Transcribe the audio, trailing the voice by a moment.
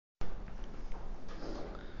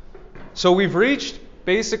So we've reached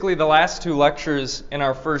basically the last two lectures in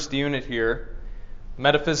our first unit here,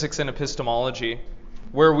 Metaphysics and Epistemology,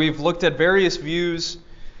 where we've looked at various views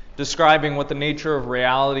describing what the nature of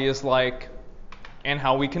reality is like and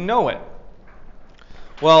how we can know it.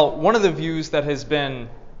 Well, one of the views that has been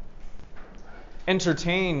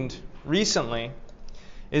entertained recently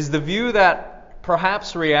is the view that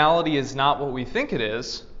perhaps reality is not what we think it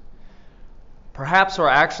is. Perhaps we're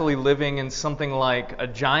actually living in something like a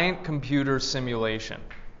giant computer simulation.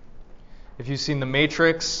 If you've seen The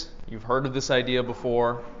Matrix, you've heard of this idea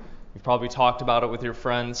before. You've probably talked about it with your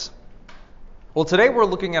friends. Well, today we're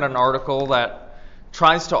looking at an article that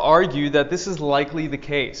tries to argue that this is likely the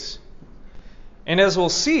case. And as we'll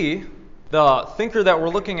see, the thinker that we're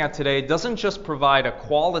looking at today doesn't just provide a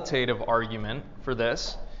qualitative argument for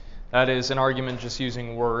this, that is, an argument just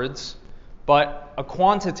using words, but a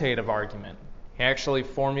quantitative argument. He actually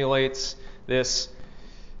formulates this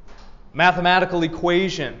mathematical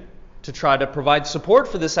equation to try to provide support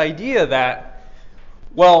for this idea that,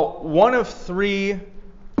 well, one of three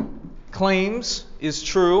claims is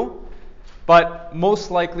true, but most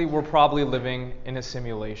likely we're probably living in a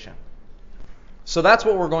simulation. So that's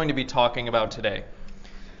what we're going to be talking about today.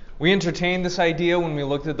 We entertained this idea when we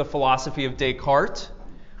looked at the philosophy of Descartes,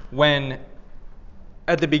 when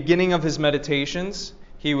at the beginning of his meditations,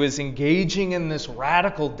 he was engaging in this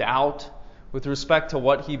radical doubt with respect to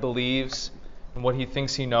what he believes and what he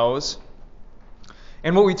thinks he knows.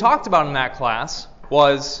 And what we talked about in that class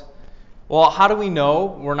was, well, how do we know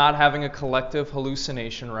we're not having a collective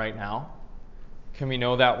hallucination right now? Can we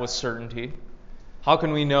know that with certainty? How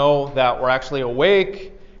can we know that we're actually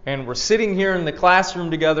awake and we're sitting here in the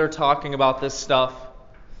classroom together talking about this stuff?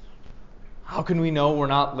 How can we know we're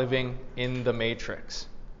not living in the Matrix?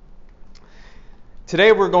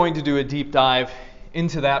 Today we're going to do a deep dive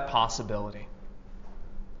into that possibility.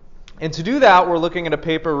 And to do that, we're looking at a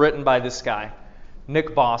paper written by this guy,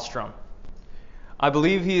 Nick Bostrom. I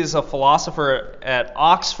believe he is a philosopher at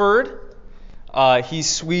Oxford. He's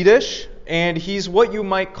Swedish, and he's what you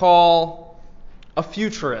might call a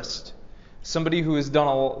futurist. Somebody who has done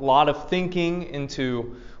a lot of thinking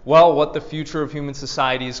into, well, what the future of human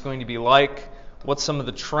society is going to be like, what some of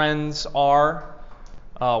the trends are,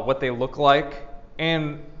 what they look like,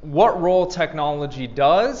 and what role technology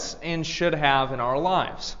does and should have in our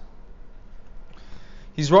lives.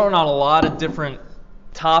 He's written on a lot of different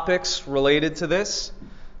topics related to this,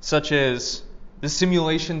 such as the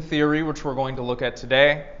simulation theory, which we're going to look at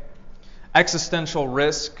today, existential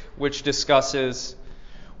risk, which discusses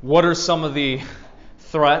what are some of the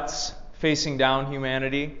threats facing down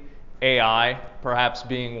humanity, AI perhaps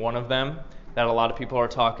being one of them that a lot of people are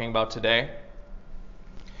talking about today.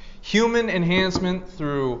 Human enhancement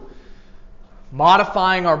through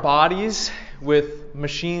modifying our bodies with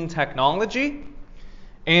machine technology,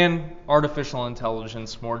 and artificial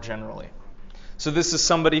intelligence more generally. So this is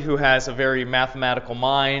somebody who has a very mathematical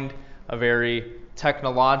mind, a very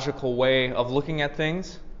technological way of looking at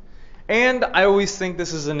things. And I always think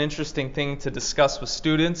this is an interesting thing to discuss with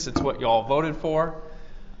students. It's what you all voted for.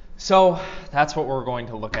 So that's what we're going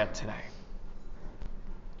to look at today.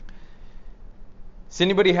 Does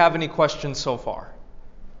anybody have any questions so far?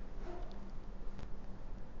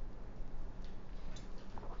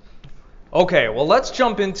 Okay, well, let's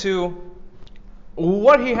jump into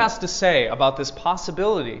what he has to say about this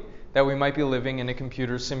possibility that we might be living in a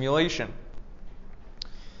computer simulation.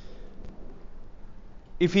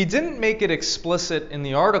 If he didn't make it explicit in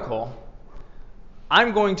the article,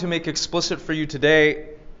 I'm going to make explicit for you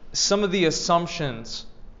today some of the assumptions,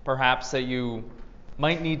 perhaps, that you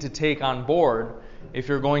might need to take on board if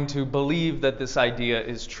you're going to believe that this idea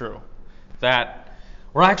is true, that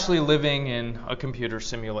we're actually living in a computer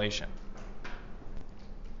simulation.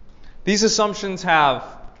 These assumptions have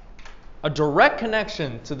a direct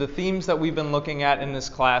connection to the themes that we've been looking at in this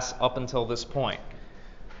class up until this point.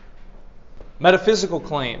 Metaphysical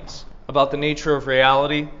claims about the nature of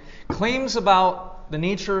reality, claims about the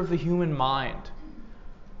nature of the human mind.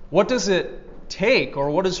 What does it take, or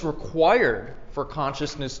what is required for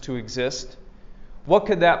consciousness to exist? What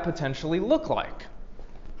could that potentially look like?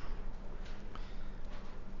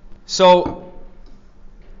 So,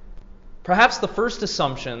 perhaps the first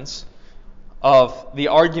assumptions of the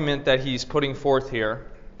argument that he's putting forth here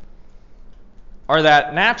are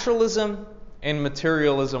that naturalism and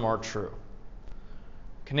materialism are true.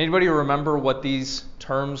 Can anybody remember what these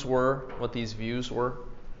terms were, what these views were?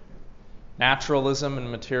 Naturalism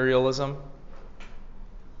and materialism?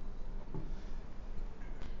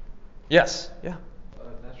 Yes? Yeah.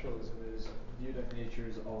 Naturalism is the view that nature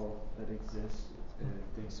is all that exists, and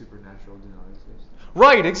things supernatural do not exist.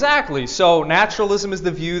 Right, exactly. So naturalism is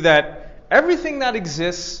the view that everything that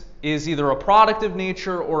exists is either a product of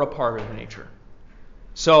nature or a part of nature.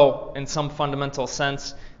 So, in some fundamental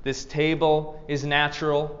sense, this table is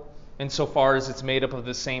natural insofar as it's made up of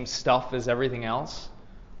the same stuff as everything else.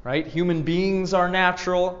 Right? Human beings are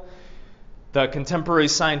natural. The contemporary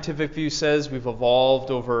scientific view says we've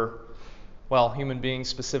evolved over, well, human beings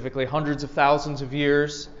specifically, hundreds of thousands of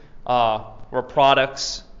years. We're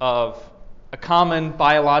products of a common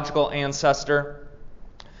biological ancestor.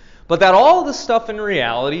 But that all this stuff in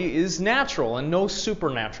reality is natural and no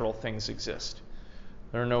supernatural things exist.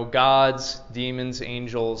 There are no gods, demons,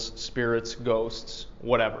 angels, spirits, ghosts,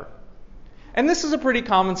 whatever. And this is a pretty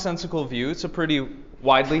commonsensical view. It's a pretty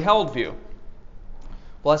widely held view.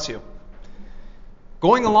 Bless you.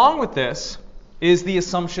 Going along with this is the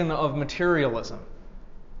assumption of materialism.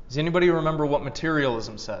 Does anybody remember what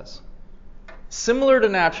materialism says? Similar to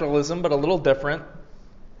naturalism, but a little different.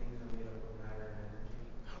 Things are made up of matter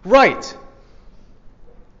and energy. Right.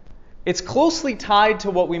 It's closely tied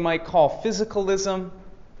to what we might call physicalism.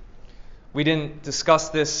 We didn't discuss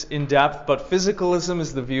this in depth, but physicalism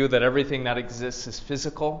is the view that everything that exists is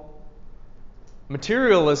physical.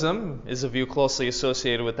 Materialism is a view closely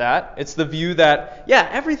associated with that. It's the view that, yeah,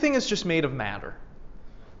 everything is just made of matter.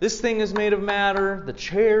 This thing is made of matter. The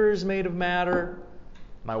chair is made of matter.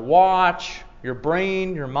 My watch, your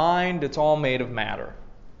brain, your mind, it's all made of matter.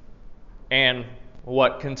 And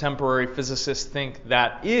what contemporary physicists think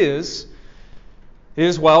that is,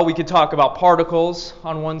 well, we could talk about particles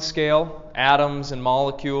on one scale, atoms and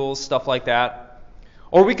molecules, stuff like that.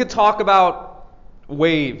 Or we could talk about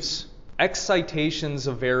waves, excitations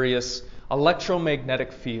of various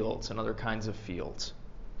electromagnetic fields and other kinds of fields.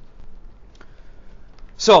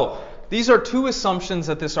 So, these are two assumptions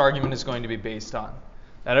that this argument is going to be based on.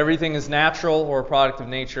 That everything is natural or a product of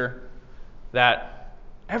nature. That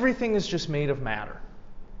everything is just made of matter.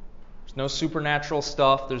 There's no supernatural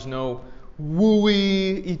stuff. There's no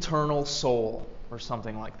wooey eternal soul or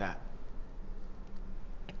something like that.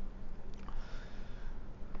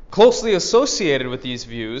 Closely associated with these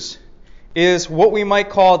views is what we might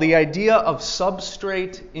call the idea of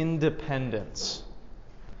substrate independence.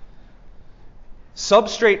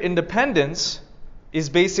 Substrate independence is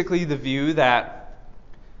basically the view that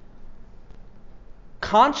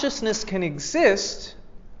consciousness can exist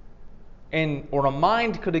or a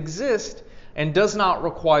mind could exist and does not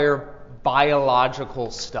require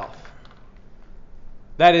biological stuff.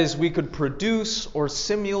 That is, we could produce or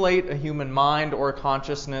simulate a human mind or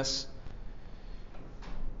consciousness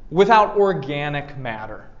without organic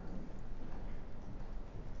matter.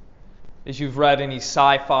 If you've read any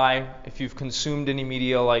sci-fi, if you've consumed any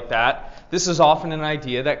media like that, this is often an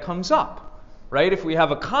idea that comes up, right? If we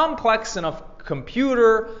have a complex enough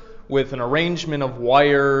computer with an arrangement of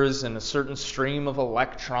wires and a certain stream of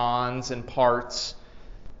electrons and parts,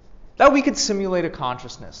 that we could simulate a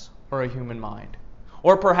consciousness or a human mind.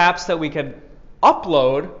 Or perhaps that we could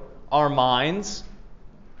upload our minds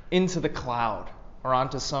into the cloud or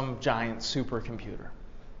onto some giant supercomputer,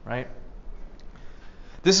 right?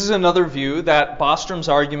 This is another view that Bostrom's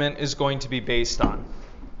argument is going to be based on.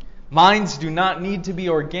 Minds do not need to be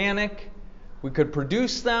organic. We could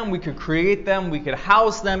produce them, we could create them, we could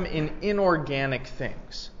house them in inorganic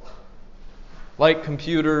things, like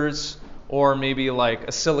computers or maybe like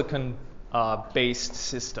a silicon-based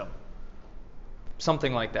system,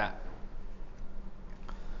 something like that.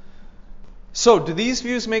 So, do these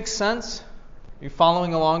views make sense? Are you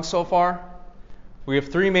following along so far? We have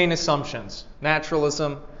three main assumptions: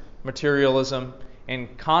 naturalism, materialism,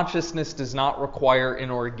 and consciousness does not require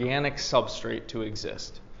an organic substrate to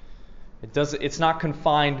exist. It's not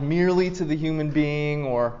confined merely to the human being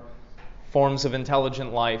or forms of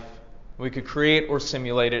intelligent life. We could create or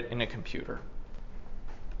simulate it in a computer.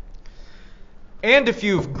 And if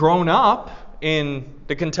you've grown up in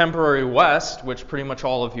the contemporary West, which pretty much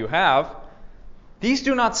all of you have, these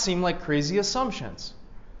do not seem like crazy assumptions,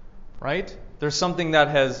 right? There's something that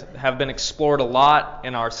have been explored a lot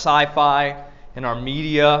in our sci-fi, in our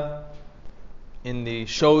media, in the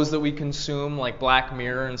shows that we consume, like Black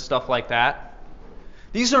Mirror and stuff like that.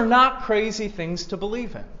 These are not crazy things to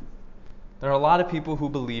believe in. There are a lot of people who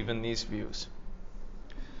believe in these views.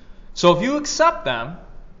 So if you accept them,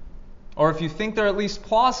 or if you think they're at least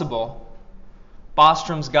plausible,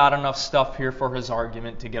 Bostrom's got enough stuff here for his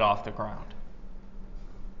argument to get off the ground.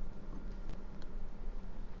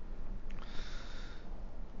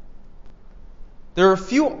 There are a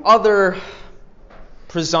few other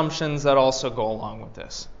presumptions that also go along with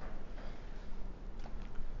this.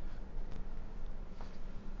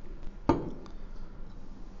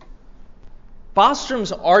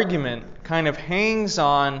 Bostrom's argument kind of hangs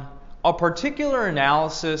on a particular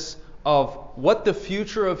analysis of what the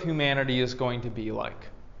future of humanity is going to be like.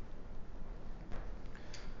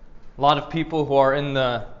 A lot of people who are in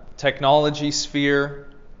the technology sphere,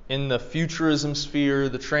 in the futurism sphere,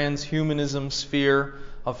 the transhumanism sphere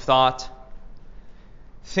of thought,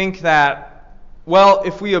 think that, well,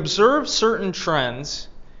 if we observe certain trends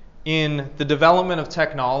in the development of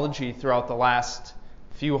technology throughout the last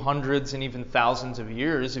few hundreds and even thousands of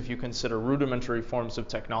years, if you consider rudimentary forms of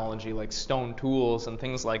technology like stone tools and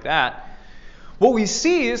things like that, what we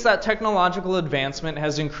see is that technological advancement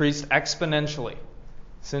has increased exponentially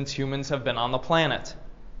since humans have been on the planet.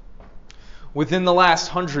 Within the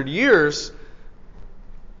last 100 years,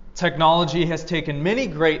 technology has taken many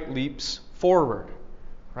great leaps forward,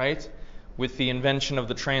 right? With the invention of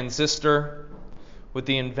the transistor, with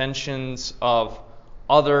the inventions of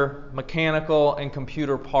other mechanical and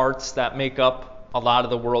computer parts that make up a lot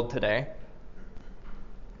of the world today.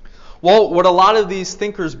 Well, what a lot of these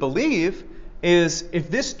thinkers believe is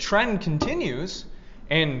if this trend continues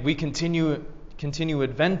and we continue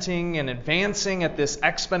inventing and advancing at this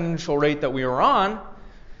exponential rate that we are on,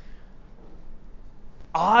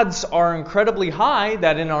 odds are incredibly high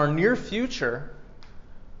that in our near future,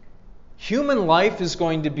 human life is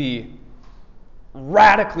going to be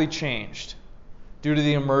radically changed due to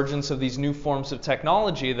the emergence of these new forms of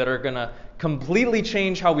technology that are going to completely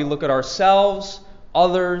change how we look at ourselves,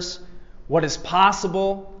 others, what is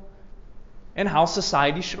possible, and how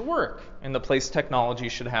society should work, and the place technology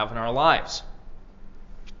should have in our lives.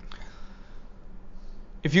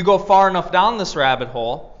 If you go far enough down this rabbit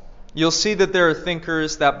hole, you'll see that there are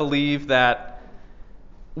thinkers that believe that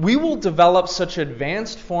we will develop such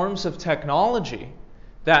advanced forms of technology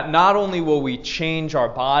that not only will we change our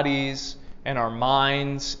bodies and our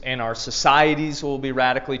minds and our societies will be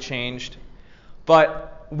radically changed,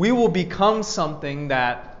 but we will become something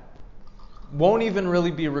that won't even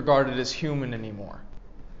really be regarded as human anymore.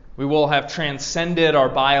 We will have transcended our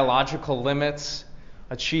biological limits,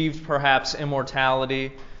 achieved perhaps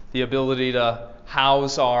immortality, the ability to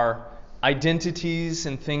house our identities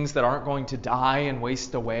in things that aren't going to die and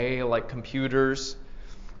waste away like computers.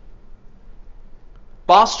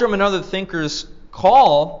 Bostrom and other thinkers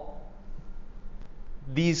call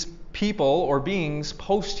these people or beings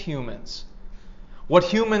post-humans. What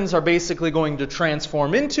humans are basically going to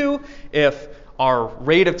transform into if our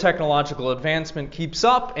rate of technological advancement keeps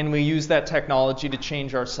up and we use that technology to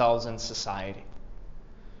change ourselves and society.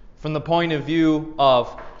 From the point of view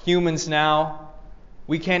of humans now,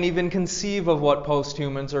 we can't even conceive of what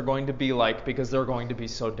post-humans are going to be like because they're going to be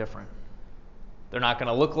so different. They're not going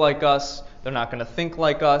to look like us. They're not going to think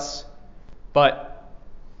like us. But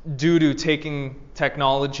due to taking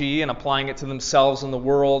technology and applying it to themselves and the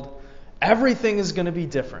world, everything is going to be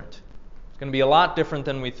different. It's going to be a lot different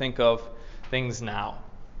than we think of things now.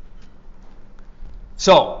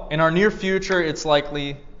 So, in our near future, it's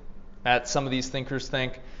likely that some of these thinkers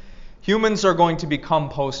think humans are going to become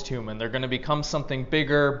post-human. They're going to become something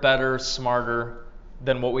bigger, better, smarter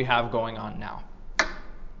than what we have going on now.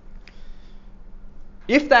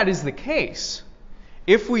 If that is the case,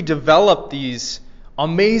 if we develop these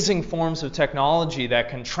amazing forms of technology that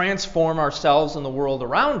can transform ourselves and the world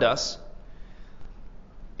around us,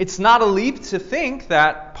 it's not a leap to think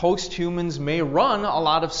that post-humans may run a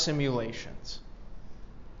lot of simulations.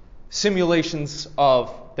 Simulations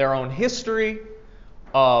of their own history,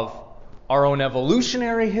 of our own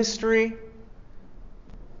evolutionary history,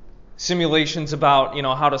 simulations about,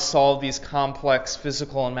 how to solve these complex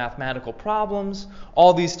physical and mathematical problems,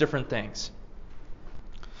 all these different things.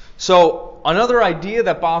 So another idea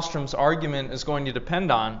that Bostrom's argument is going to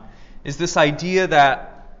depend on is this idea that,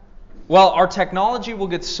 our technology will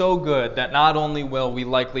get so good that not only will we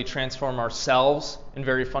likely transform ourselves in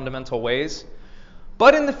very fundamental ways,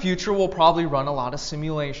 but in the future we'll probably run a lot of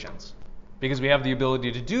simulations because we have the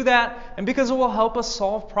ability to do that and because it will help us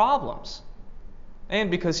solve problems. And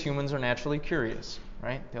because humans are naturally curious,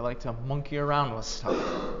 right? They like to monkey around with stuff.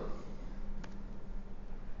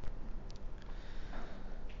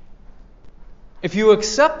 If you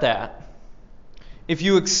accept that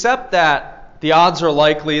the odds are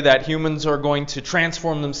likely that humans are going to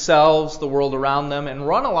transform themselves, the world around them, and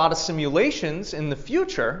run a lot of simulations in the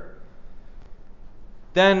future,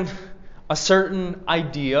 then a certain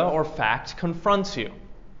idea or fact confronts you.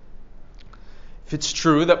 If it's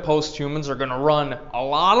true that post-humans are going to run a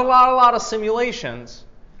lot of simulations,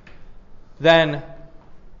 then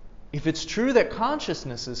if it's true that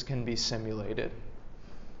consciousnesses can be simulated,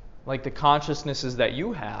 like the consciousnesses that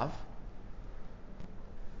you have,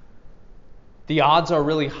 the odds are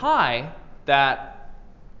really high that,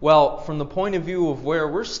 well, from the point of view of where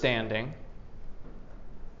we're standing,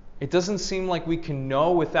 it doesn't seem like we can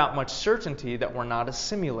know with that much certainty that we're not a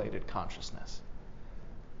simulated consciousness.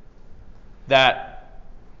 That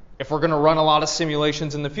if we're going to run a lot of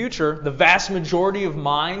simulations in the future, the vast majority of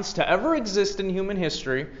minds to ever exist in human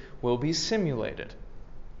history will be simulated.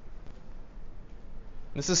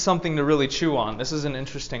 This is something to really chew on. This is an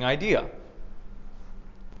interesting idea.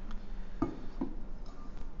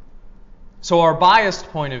 So our biased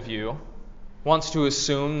point of view wants to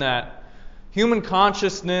assume that human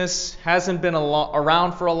consciousness hasn't been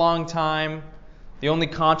around for a long time. The only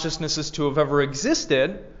consciousnesses to have ever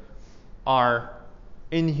existed are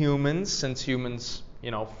inhumans, since humans,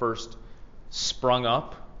 first sprung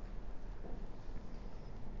up.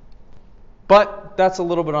 But that's a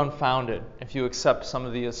little bit unfounded if you accept some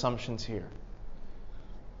of the assumptions here.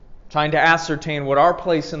 Trying to ascertain what our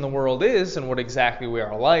place in the world is and what exactly we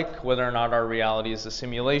are like, whether or not our reality is a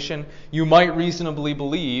simulation, you might reasonably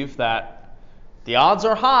believe that the odds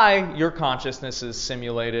are high your consciousness is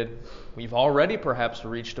simulated. We've already perhaps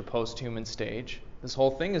reached a post-human stage. This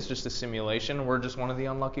whole thing is just a simulation, and we're just one of the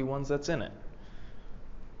unlucky ones that's in it.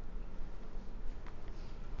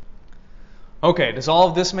 Okay, does all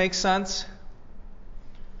of this make sense?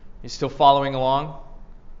 You still following along?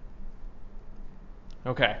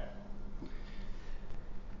 Okay.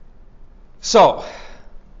 So,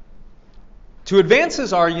 to advance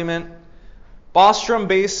his argument, Bostrom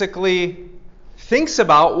basically thinks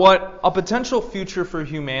about what a potential future for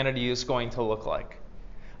humanity is going to look like.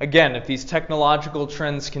 Again, if these technological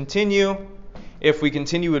trends continue, if we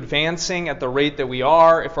continue advancing at the rate that we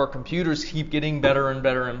are, if our computers keep getting better and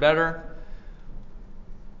better and better,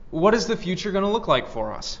 what is the future going to look like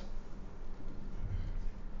for us?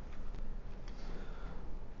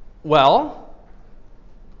 Well,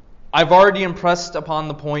 I've already impressed upon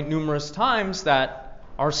the point numerous times that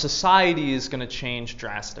our society is going to change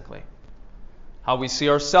drastically. How we see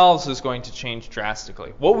ourselves is going to change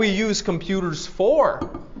drastically. What we use computers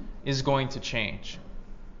for is going to change.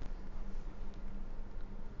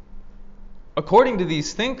 According to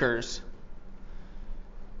these thinkers,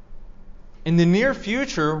 in the near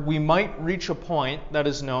future, we might reach a point that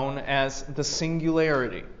is known as the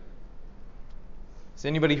singularity. Has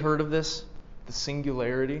anybody heard of this? The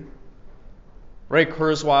singularity? Ray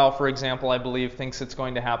Kurzweil, for example, I believe, thinks it's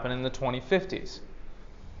going to happen in the 2050s.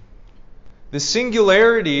 The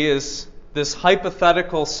singularity is this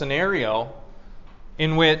hypothetical scenario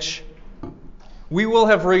in which we will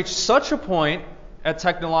have reached such a point at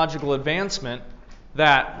technological advancement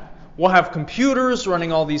that we'll have computers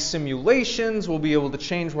running all these simulations, we'll be able to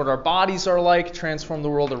change what our bodies are like, transform the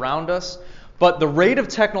world around us, but the rate of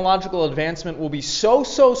technological advancement will be so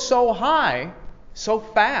high, so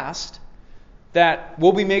fast, that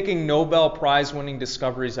we'll be making Nobel Prize-winning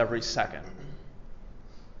discoveries every second.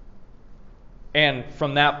 And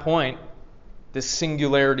from that point, this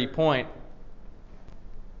singularity point,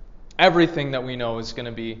 everything that we know is going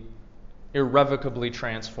to be irrevocably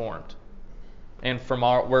transformed. And from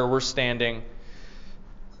where we're standing,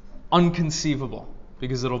 unconceivable,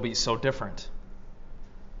 because it'll be so different.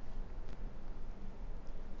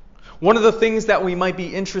 One of the things that we might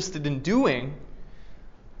be interested in doing,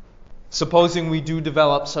 supposing we do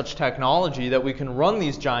develop such technology that we can run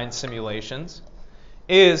these giant simulations,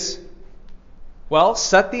 is, well,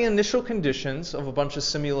 set the initial conditions of a bunch of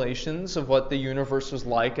simulations of what the universe was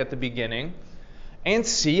like at the beginning and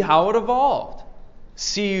see how it evolved.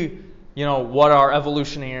 See, what our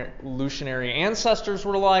evolutionary ancestors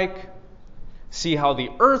were like. See how the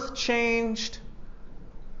earth changed.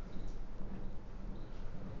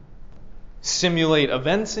 Simulate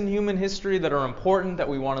events in human history that are important that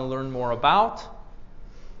we want to learn more about.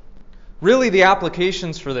 Really, the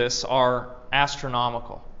applications for this are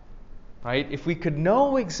astronomical. Right? If we could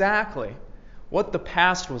know exactly what the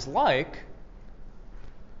past was like,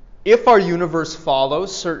 if our universe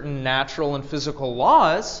follows certain natural and physical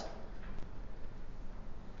laws,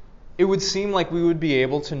 it would seem like we would be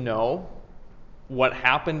able to know what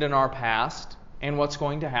happened in our past and what's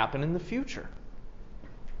going to happen in the future.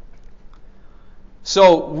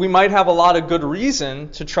 So we might have a lot of good reason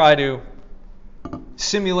to try to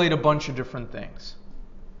simulate a bunch of different things.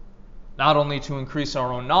 Not only to increase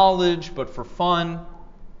our own knowledge, but for fun.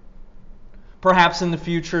 Perhaps in the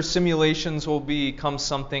future, simulations will become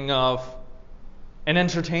something of an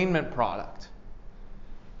entertainment product.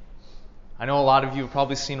 I know a lot of you have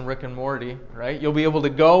probably seen Rick and Morty, right? You'll be able to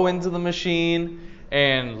go into the machine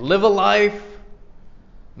and live a life,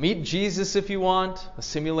 meet Jesus if you want, a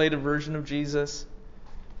simulated version of Jesus.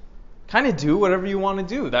 Kind of do whatever you want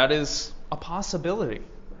to do. That is a possibility,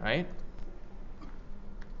 right?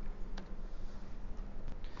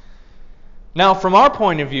 Now, from our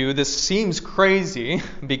point of view, this seems crazy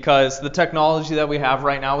because the technology that we have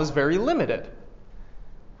right now is very limited.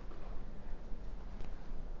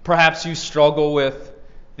 Perhaps you struggle with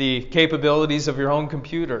the capabilities of your own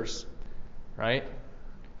computers, right?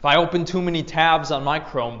 If I open too many tabs on my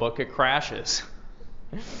Chromebook, it crashes.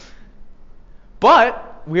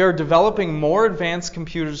 But we are developing more advanced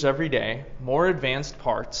computers every day, more advanced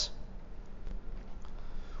parts.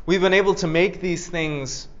 We've been able to make these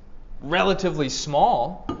things relatively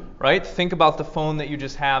small, right? Think about the phone that you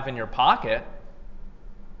just have in your pocket.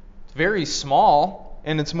 It's very small,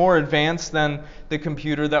 and it's more advanced than the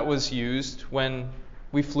computer that was used when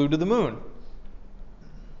we flew to the moon.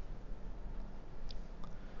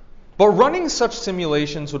 But running such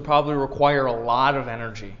simulations would probably require a lot of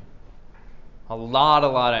energy. A lot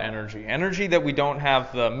of energy. Energy that we don't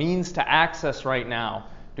have the means to access right now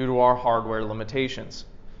due to our hardware limitations.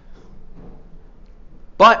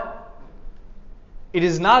 But it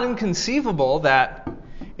is not inconceivable that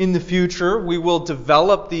in the future we will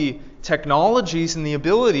develop the technologies and the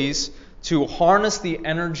abilities to harness the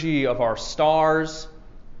energy of our stars,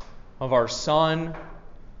 of our sun,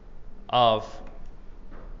 of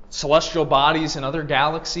celestial bodies in other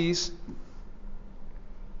galaxies.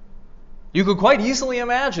 You could quite easily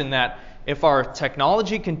imagine that if our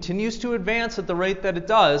technology continues to advance at the rate that it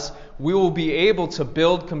does, we will be able to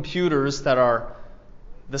build computers that are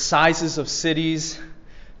the sizes of cities,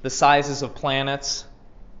 the sizes of planets.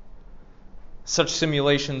 Such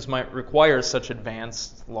simulations might require such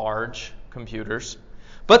advanced, large computers.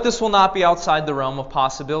 But this will not be outside the realm of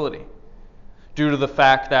possibility, due to the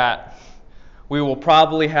fact that we will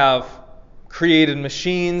probably have created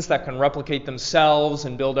machines that can replicate themselves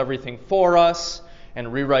and build everything for us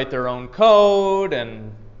and rewrite their own code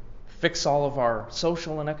and fix all of our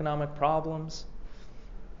social and economic problems.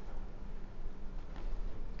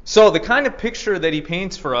 So the kind of picture that he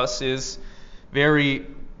paints for us is very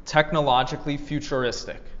technologically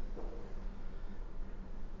futuristic.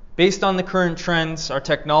 Based on the current trends, our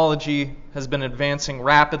technology has been advancing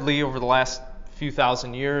rapidly over the last few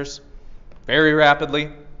thousand years, very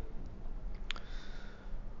rapidly.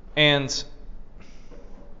 And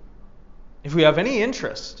if we have any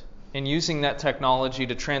interest in using that technology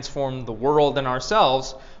to transform the world and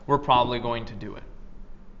ourselves, we're probably going to do it.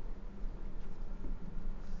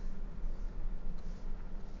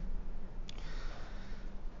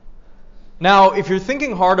 Now, if you're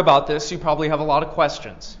thinking hard about this, you probably have a lot of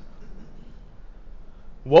questions.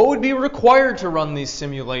 What would be required to run these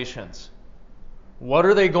simulations? What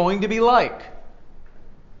are they going to be like?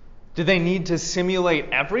 Do they need to simulate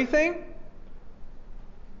everything?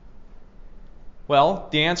 Well,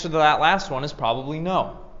 the answer to that last one is probably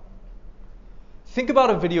no. Think about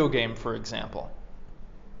a video game, for example.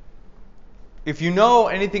 If you know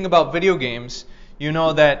anything about video games, you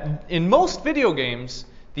know that in most video games,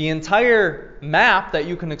 the entire map that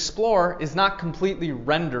you can explore is not completely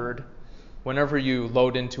rendered whenever you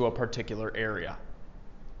load into a particular area.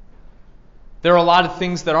 There are a lot of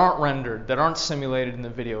things that aren't rendered, that aren't simulated in the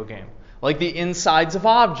video game, like the insides of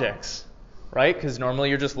objects, right? Because normally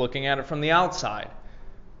you're just looking at it from the outside.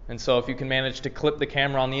 And so if you can manage to clip the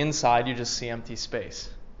camera on the inside, you just see empty space,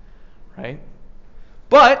 right?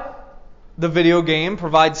 But the video game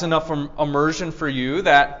provides enough immersion for you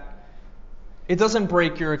that it doesn't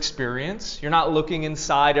break your experience. You're not looking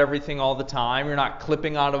inside everything all the time. You're not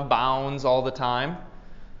clipping out of bounds all the time.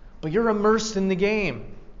 But you're immersed in the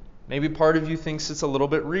game. Maybe part of you thinks it's a little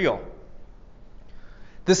bit real.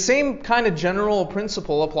 The same kind of general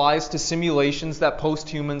principle applies to simulations that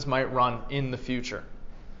post-humans might run in the future.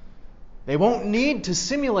 They won't need to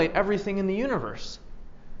simulate everything in the universe.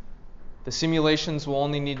 The simulations will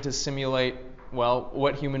only need to simulate, well,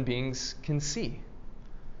 what human beings can see,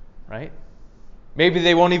 right? Maybe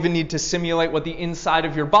they won't even need to simulate what the inside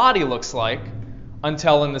of your body looks like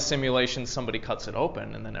until in the simulation somebody cuts it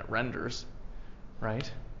open and then it renders,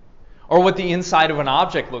 right? Or what the inside of an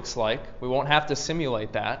object looks like. We won't have to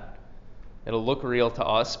simulate that. It'll look real to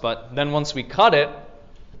us, but then once we cut it,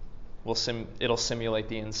 it'll simulate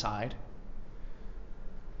the inside.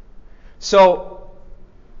 So,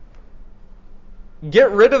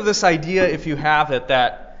 get rid of this idea, if you have it,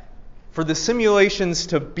 that for the simulations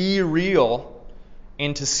to be real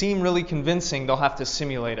and to seem really convincing, they'll have to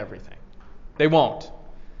simulate everything. They won't.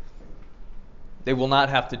 They will not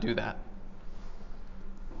have to do that.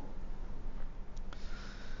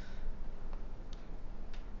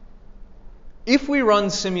 If we run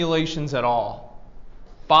simulations at all,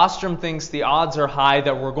 Bostrom thinks the odds are high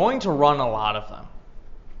that we're going to run a lot of them.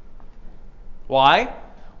 Why?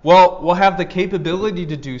 Well, we'll have the capability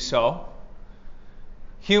to do so.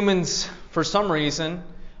 humans, for some reason,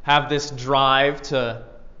 have this drive to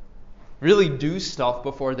really do stuff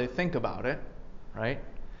before they think about it, right?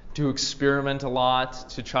 To experiment a lot,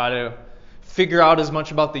 to try to figure out as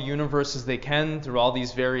much about the universe as they can through all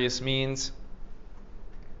these various means.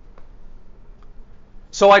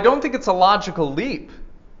 So I don't think it's a logical leap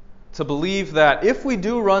to believe that if we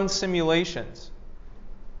do run simulations,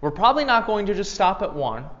 we're probably not going to just stop at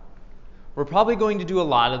one. We're probably going to do a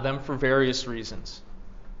lot of them for various reasons.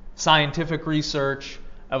 Scientific research,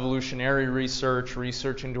 evolutionary research,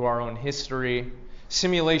 research into our own history,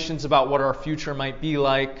 simulations about what our future might be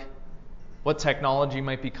like, what technology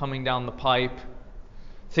might be coming down the pipe,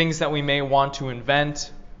 things that we may want to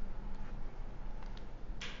invent.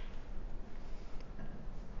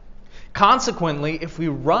 Consequently, if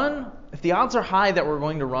the odds are high that we're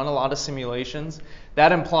going to run a lot of simulations,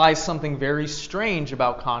 that implies something very strange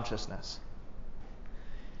about consciousness.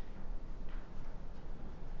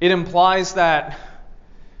 It implies that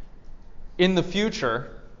in the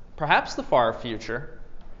future, perhaps the far future,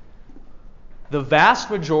 the vast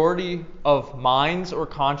majority of minds or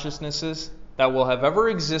consciousnesses that will have ever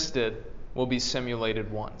existed will be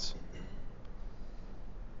simulated ones.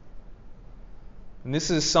 And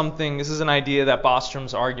this is an idea that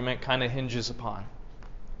Bostrom's argument kind of hinges upon.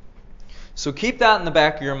 So keep that in the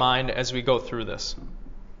back of your mind as we go through this.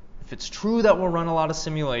 If it's true that we'll run a lot of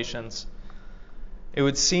simulations, it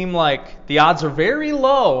would seem like the odds are very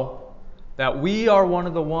low that we are one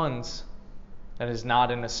of the ones that is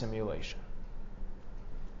not in a simulation.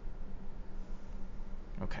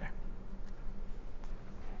 Okay.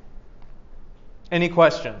 Any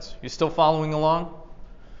questions? You still following along?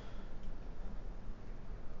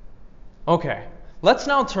 Okay, let's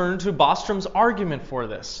now turn to Bostrom's argument for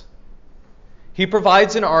this. He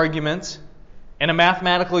provides an argument and a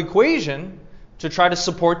mathematical equation to try to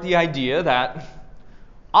support the idea that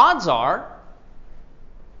odds are,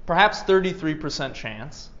 perhaps 33%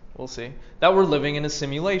 chance, we'll see, that we're living in a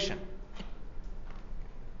simulation.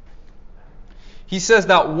 He says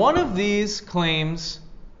that one of these claims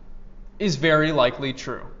is very likely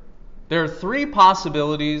true. There are three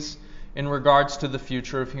possibilities in regards to the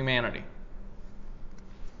future of humanity.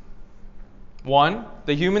 One,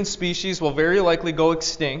 the human species will very likely go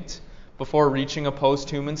extinct before reaching a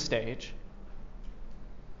post-human stage.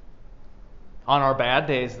 On our bad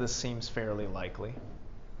days, this seems fairly likely,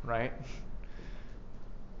 right?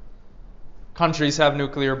 Countries have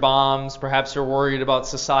nuclear bombs. Perhaps you're worried about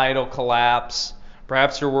societal collapse.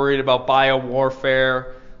 Perhaps you're worried about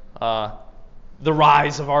biowarfare, the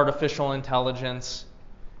rise of artificial intelligence,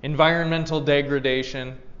 environmental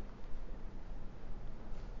degradation.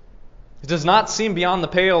 It does not seem beyond the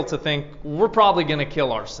pale to think we're probably going to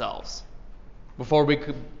kill ourselves before we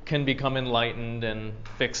can become enlightened and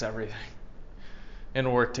fix everything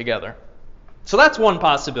and work together. So that's one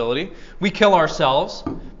possibility. We kill ourselves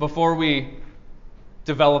before we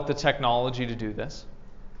develop the technology to do this.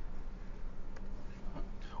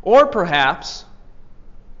 Or perhaps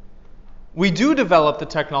we do develop the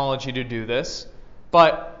technology to do this,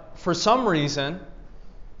 but for some reason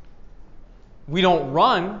we don't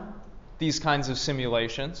run these kinds of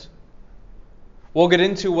simulations. We'll get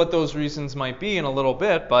into what those reasons might be in a little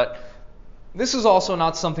bit, but this is also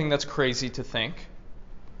not something that's crazy to think.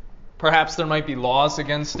 Perhaps there might be laws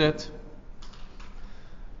against it.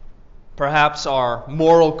 Perhaps our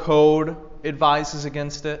moral code advises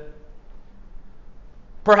against it.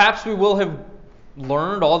 Perhaps we will have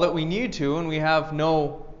learned all that we need to, and we have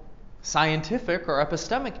no scientific or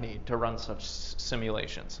epistemic need to run such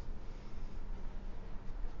simulations.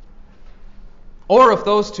 Or if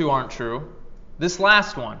those two aren't true, this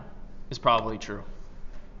last one is probably true.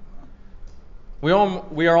 We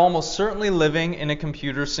are almost certainly living in a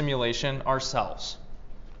computer simulation ourselves.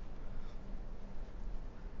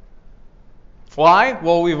 Why?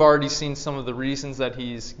 Well, we've already seen some of the reasons that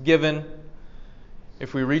he's given.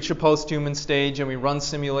 If we reach a post-human stage and we run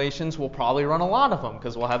simulations, we'll probably run a lot of them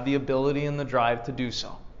because we'll have the ability and the drive to do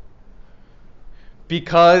so.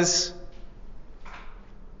 Because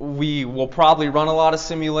we will probably run a lot of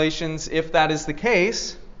simulations, if that is the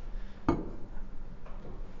case,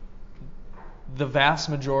 the vast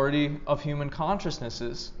majority of human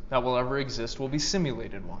consciousnesses that will ever exist will be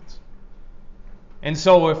simulated ones. And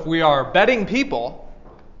so if we are betting people,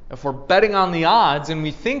 if we're betting on the odds and we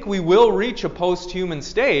think we will reach a post-human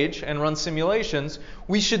stage and run simulations,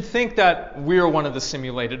 we should think that we're one of the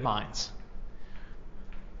simulated minds.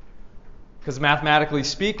 Because mathematically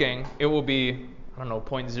speaking, it will be,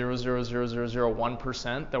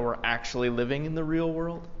 0.00001% that we're actually living in the real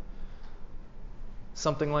world.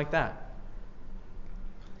 Something like that.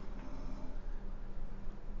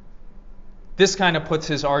 this kind of puts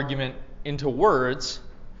his argument into words.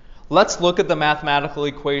 Let's look at the mathematical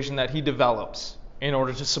equation that he develops in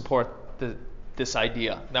order to support this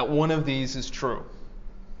idea that one of these is true.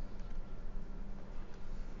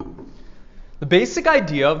 The basic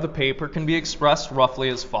idea of the paper can be expressed roughly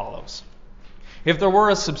as follows. If there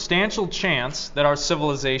were a substantial chance that our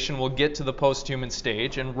civilization will get to the post-human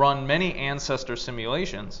stage and run many ancestor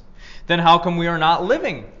simulations, then how come we are not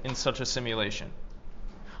living in such a simulation?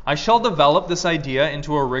 I shall develop this idea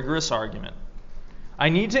into a rigorous argument. I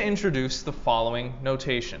need to introduce the following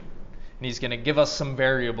notation. And he's going to give us some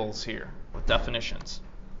variables here with definitions.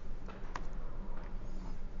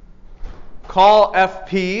 Call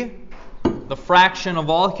FP the fraction of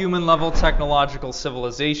all human-level technological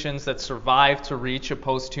civilizations that survive to reach a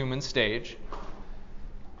post-human stage.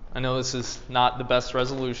 I know this is not the best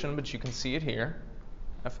resolution, but you can see it here,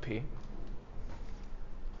 FP.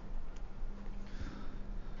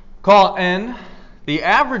 Call N the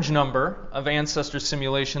average number of ancestor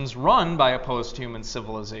simulations run by a post-human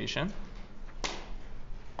civilization.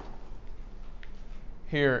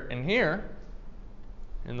 Here and here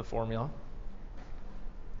in the formula.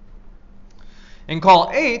 And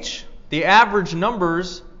call H the average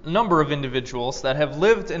number of individuals that have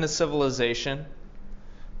lived in a civilization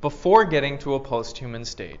before getting to a post-human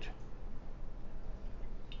stage.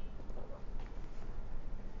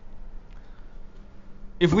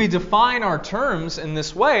 If we define our terms in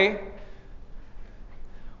this way,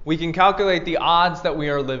 we can calculate the odds that we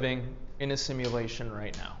are living in a simulation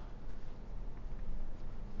right now,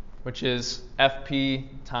 which is FP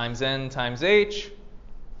times N times H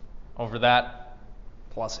over that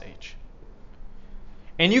plus H.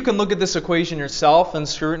 And you can look at this equation yourself and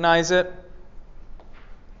scrutinize it,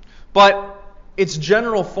 but its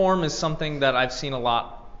general form is something that I've seen a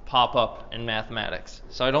lot pop up in mathematics.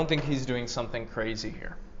 So I don't think he's doing something crazy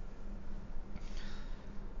here.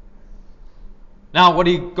 Now, what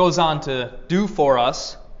he goes on to do for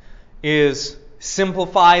us is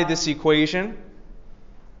simplify this equation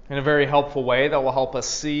in a very helpful way that will help us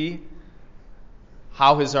see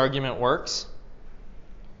how his argument works.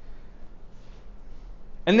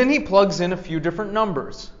 And then he plugs in a few different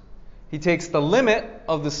numbers. He takes the limit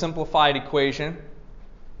of the simplified equation,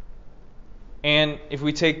 and if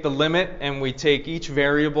we take the limit and we take each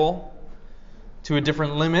variable to a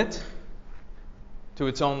different limit, to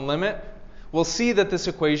its own limit, we'll see that this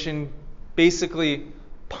equation basically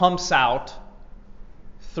pumps out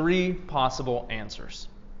 3 possible answers.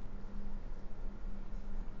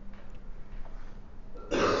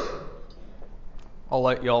 I'll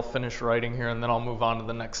let y'all finish writing here and then I'll move on to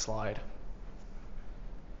the next slide.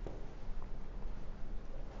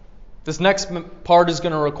 This next part is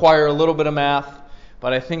going to require a little bit of math,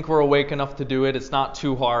 but I think we're awake enough to do it. It's not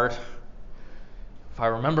too hard. If I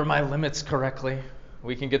remember my limits correctly,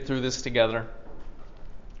 we can get through this together.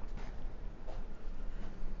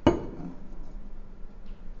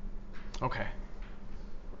 Okay.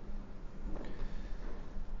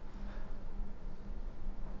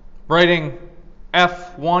 Writing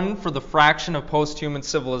F1 for the fraction of post-human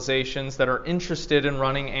civilizations that are interested in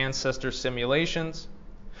running ancestor simulations,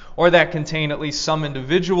 or that contain at least some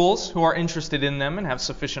individuals who are interested in them and have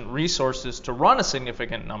sufficient resources to run a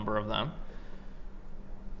significant number of them.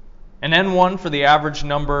 And N1 for the average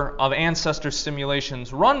number of ancestor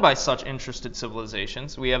simulations run by such interested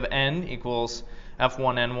civilizations. We have N equals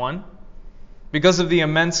F1 N1. Because of the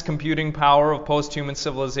immense computing power of post-human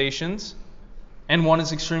civilizations, N1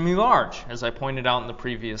 is extremely large, as I pointed out in the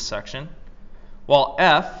previous section, while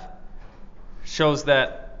F shows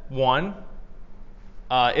that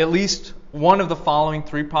at least one of the following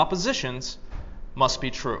 3 propositions must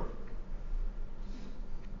be true.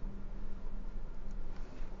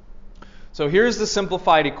 So here's the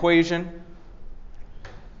simplified equation.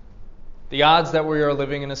 The odds that we are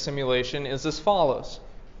living in a simulation is as follows.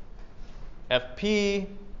 FP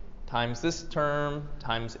times this term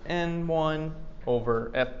times N1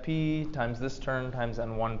 over FP times this term times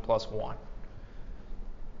N1 plus 1.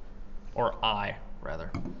 Or I,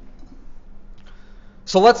 rather.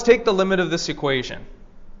 So let's take the limit of this equation,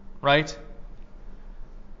 right?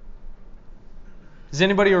 Does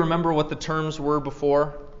anybody remember what the terms were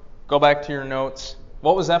before? Go back to your notes.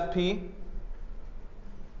 What was FP?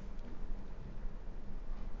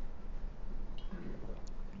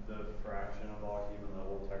 The fraction of all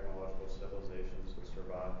human-level technological civilizations that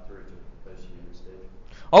survive to reach a post-human stage.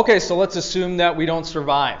 Okay, so let's assume that we don't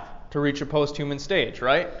survive to reach a post-human stage,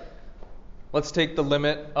 right? Let's take the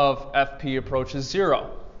limit of FP approaches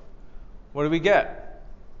 0. What do we get?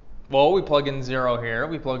 Well, we plug in 0 here,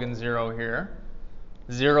 we plug in 0 here.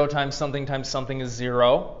 0 times something is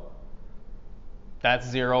 0. That's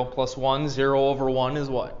 0 plus 1. 0 over 1 is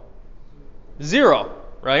what? 0,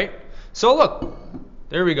 right? So look,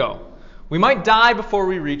 there we go. We might die before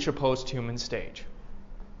we reach a post-human stage.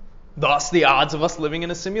 Thus, the odds of us living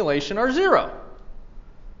in a simulation are 0.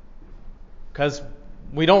 Because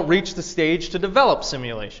we don't reach the stage to develop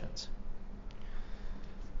simulations.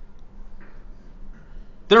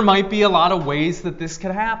 There might be a lot of ways that this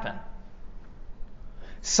could happen.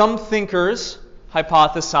 Some thinkers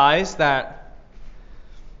hypothesize that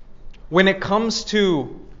when it comes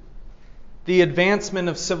to the advancement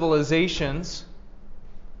of civilizations,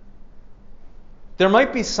 there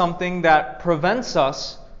might be something that prevents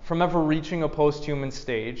us from ever reaching a post-human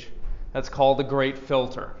stage that's called a great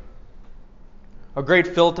filter. A great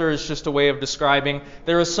filter is just a way of describing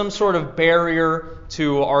there is some sort of barrier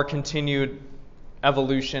to our continued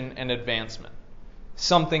evolution and advancement.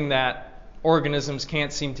 Something that organisms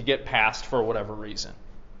can't seem to get past for whatever reason.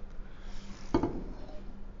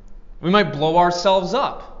 We might blow ourselves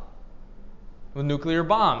up with nuclear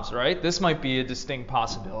bombs, right? This might be a distinct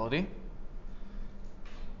possibility.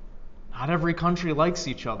 Not every country likes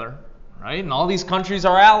each other, right? And all these countries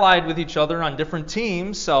are allied with each other on different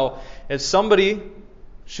teams. So if somebody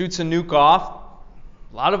shoots a nuke off,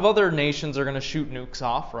 a lot of other nations are going to shoot nukes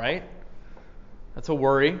off, right? That's a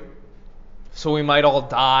worry. So we might all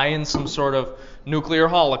die in some sort of nuclear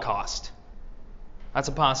holocaust. That's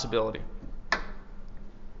a possibility.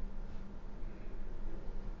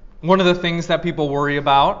 One of the things that people worry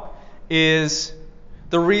about is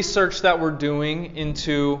the research that we're doing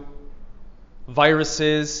into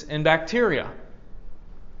viruses and bacteria.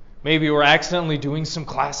 Maybe we're accidentally doing some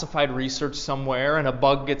classified research somewhere and a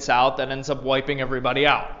bug gets out that ends up wiping everybody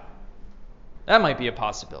out. That might be a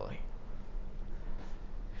possibility.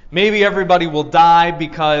 Maybe everybody will die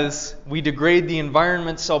because we degrade the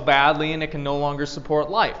environment so badly and it can no longer support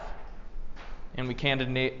life. And we can't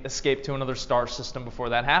escape to another star system before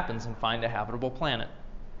that happens and find a habitable planet.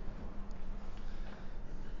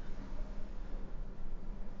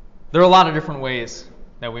 There are a lot of different ways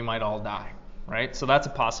that we might all die, right? So that's a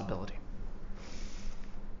possibility.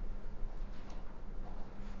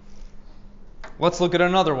 Let's look at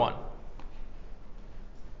another one.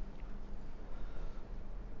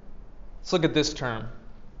 Let's look at this term,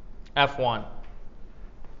 F1.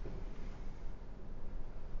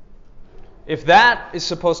 If that is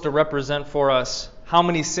supposed to represent for us how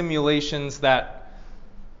many simulations that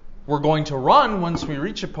we're going to run once we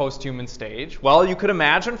reach a post-human stage, well, you could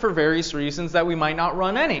imagine for various reasons that we might not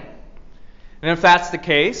run any. And if that's the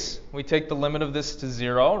case, we take the limit of this to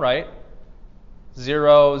 0, right?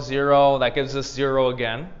 0, 0, that gives us 0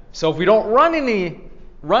 again. So if we don't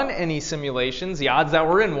run any simulations, the odds that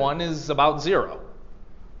we're in one is about 0,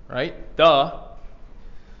 right? Duh.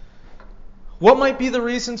 What might be the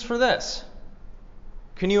reasons for this?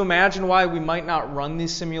 Can you imagine why we might not run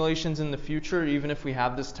these simulations in the future, even if we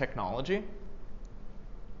have this technology?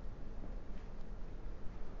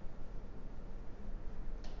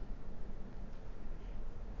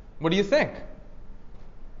 What do you think?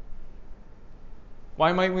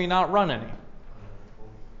 Why might we not run any?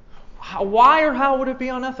 Why or how would it be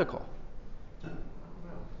unethical? I don't know.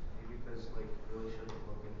 Maybe because really shouldn't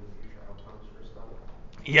look into the future outcomes for stuff.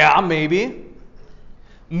 Yeah, maybe.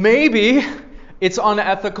 Maybe it's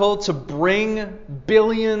unethical to bring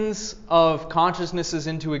billions of consciousnesses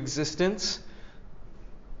into existence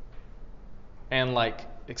and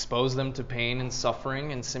expose them to pain and suffering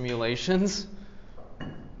in simulations.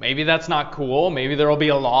 Maybe that's not cool. Maybe there will be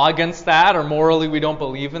a law against that, or morally we don't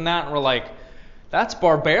believe in that, and we're like, that's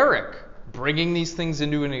barbaric. Bringing these things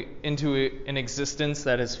into an existence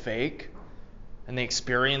that is fake, and they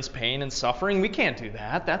experience pain and suffering. We can't do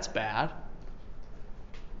that. That's bad.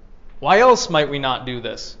 Why else might we not do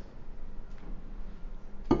this?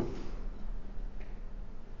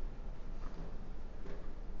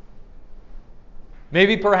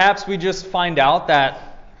 Maybe perhaps we just find out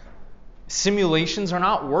that simulations are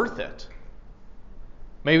not worth it.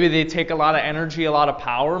 Maybe they take a lot of energy, a lot of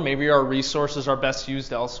power. Maybe our resources are best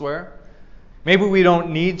used elsewhere. Maybe we don't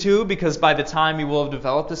need to, because by the time we will have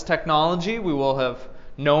developed this technology, we will have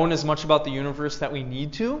known as much about the universe that we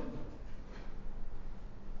need to.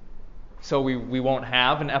 So we won't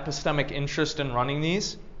have an epistemic interest in running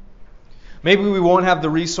these. Maybe we won't have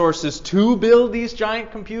the resources to build these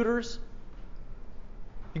giant computers.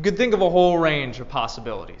 You could think of a whole range of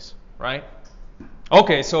possibilities, right?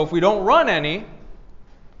 Okay, so if we don't run any,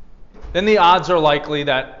 then the odds are likely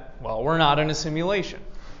that, well, we're not in a simulation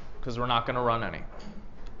because we're not going to run any.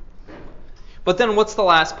 But then what's the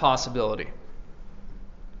last possibility?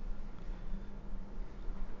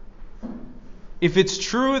 If it's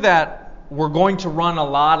true that we're going to run a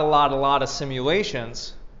lot of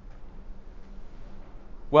simulations,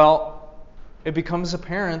 well, it becomes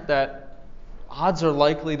apparent that odds are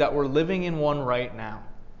likely that we're living in one right now.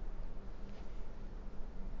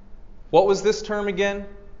 What was this term again?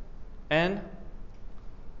 N?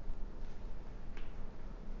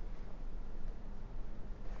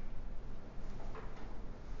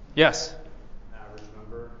 Yes? Average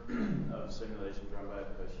number of simulations run by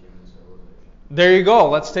human civilization. There you go.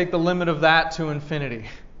 Let's take the limit of that to infinity.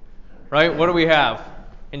 Right? What do we have?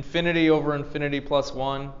 Infinity over infinity plus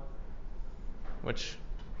 1, which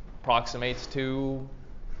approximates to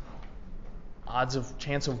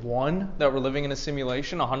chance of 1 that we're living in a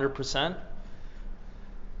simulation, 100%.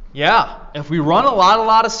 Yeah, if we run a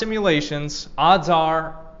lot of simulations, odds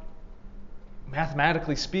are,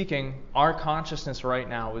 mathematically speaking, our consciousness right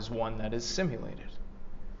now is one that is simulated.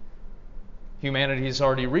 Humanity has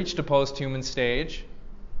already reached a post-human stage,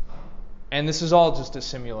 and this is all just a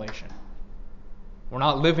simulation. We're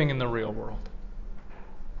not living in the real world.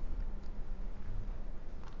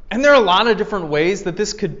 And there are a lot of different ways that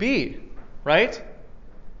this could be, right?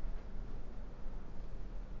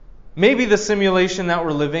 Maybe the simulation that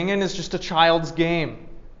we're living in is just a child's game,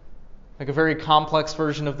 like a very complex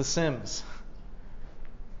version of The Sims.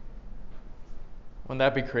 Wouldn't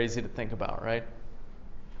that be crazy to think about, right?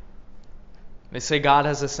 They say God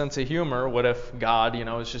has a sense of humor. What if God,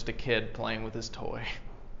 is just a kid playing with his toy?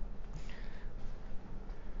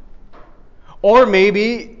 Or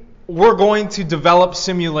maybe we're going to develop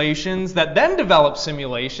simulations that then develop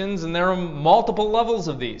simulations, and there are multiple levels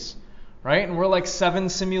of these, right? And we're like 7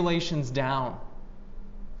 simulations down.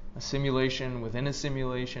 A simulation within a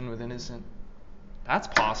simulation within a sim. That's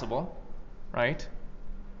possible, right?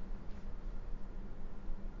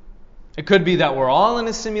 It could be that we're all in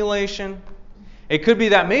a simulation. It could be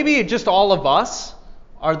that maybe just all of us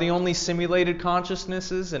are the only simulated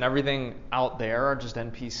consciousnesses and everything out there are just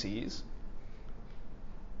NPCs.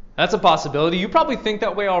 That's a possibility. You probably think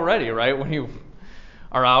that way already, right? When you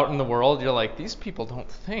are out in the world, you're like, these people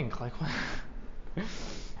don't think. Like, what?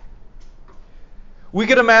 We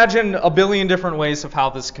could imagine a billion different ways of how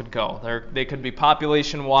this could go. They could be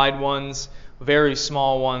population-wide ones, very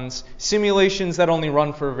small ones, simulations that only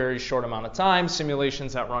run for a very short amount of time,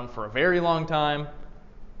 simulations that run for a very long time,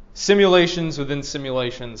 simulations within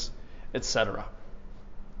simulations, etc.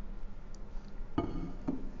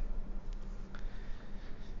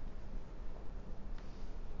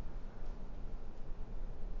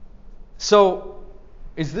 So,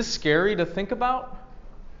 is this scary to think about?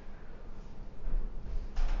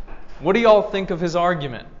 What do y'all think of his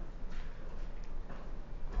argument?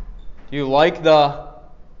 Do you like the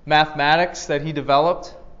mathematics that he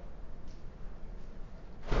developed?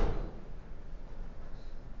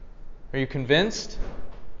 Are you convinced?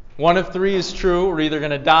 1 of 3 is true. We're either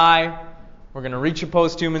going to die, we're going to reach a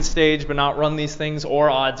post-human stage but not run these things, or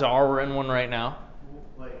odds are we're in one right now.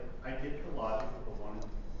 Like, I get the logic of the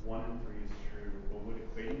one and 3 is true, but would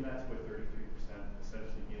equating that to a 33%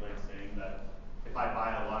 essentially be like saying that if I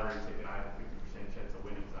buy a lottery ticket, I have a 50% chance of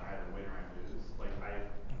winning, so I either win or I lose? Like,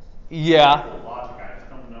 Yeah. the logic, I just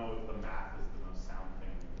don't know if the math is the most sound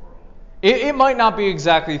thing in the world. It might not be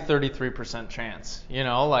exactly 33% chance,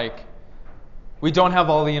 like we don't have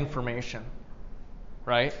all the information,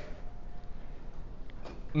 right?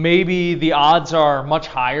 Maybe the odds are much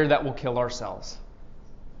higher that we'll kill ourselves,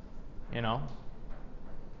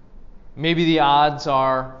 Maybe the odds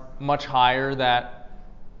are much higher that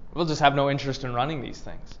we'll just have no interest in running these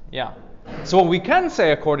things. Yeah. So what we can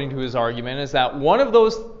say, according to his argument, is that one of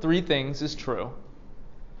those 3 things is true,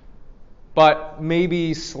 but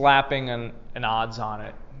maybe slapping an odds on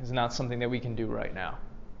it is not something that we can do right now.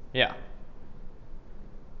 Yeah.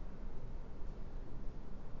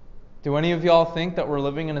 Do any of y'all think that we're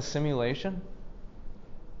living in a simulation?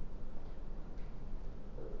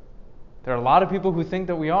 There are a lot of people who think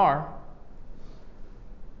that we are.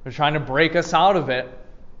 They're trying to break us out of it.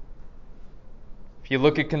 If you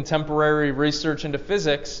look at contemporary research into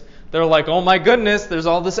physics, they're like, oh my goodness, there's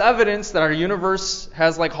all this evidence that our universe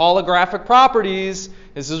has like holographic properties.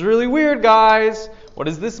 This is really weird, guys. What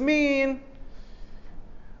does this mean?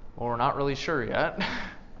 Well, we're not really sure yet.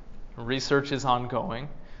 Research is ongoing.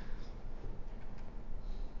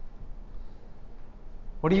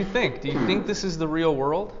 What do you think? Do you think this is the real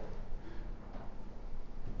world?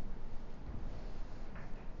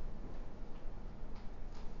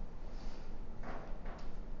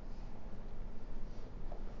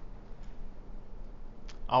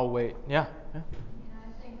 I'll wait. Yeah. Yeah,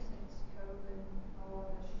 I think since COVID, a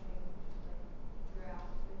lot has changed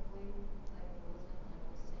drastically. Like it wasn't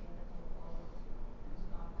like the same as it was. It's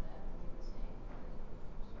not going to ever be the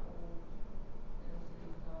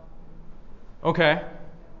Okay.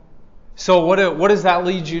 So what does that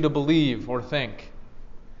lead you to believe or think?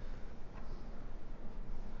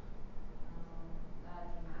 That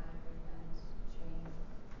humanity things change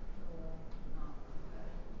will not be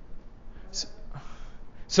better.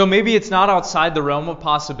 So maybe it's not outside the realm of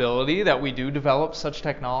possibility that we do develop such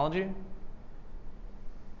technology.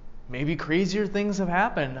 Maybe crazier things have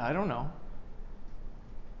happened. I don't know.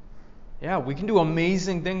 Yeah, we can do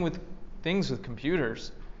amazing things with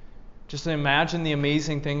computers. Just imagine the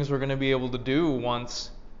amazing things we're going to be able to do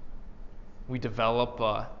once we develop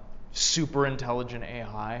a super intelligent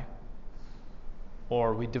AI,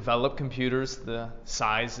 or we develop computers the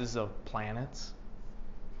sizes of planets.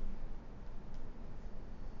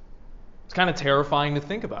 It's kind of terrifying to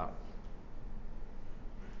think about.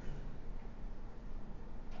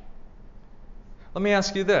 Let me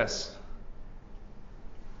ask you this.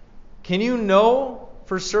 Can you know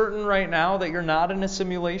for certain right now that you're not in a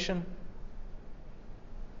simulation?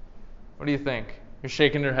 What do you think? You're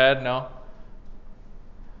shaking your head? No?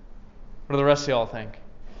 What do the rest of y'all think?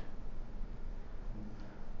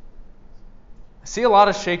 I see a lot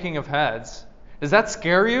of shaking of heads. Does that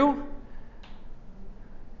scare you?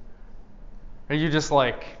 Are you just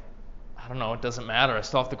like, I don't know, it doesn't matter. I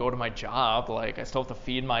still have to go to my job. Like, I still have to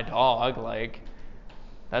feed my dog. Like,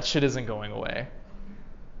 that shit isn't going away.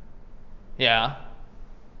 Yeah.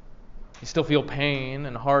 You still feel pain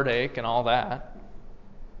and heartache and all that.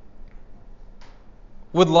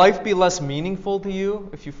 Would life be less meaningful to you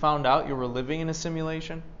if you found out you were living in a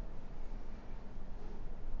simulation?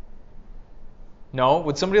 No?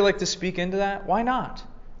 Would somebody like to speak into that? Why not?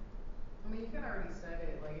 I mean, you kind of already said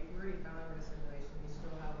it. Like, if you already found out you're in a simulation, you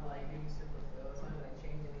still have, like, maybe super flow. It's not going to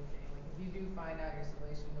change anything. Like, if you do find out your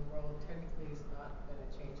simulation, the world technically is not going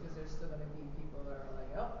to change because there's still going to be people that are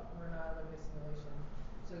like, oh, we're not living a simulation.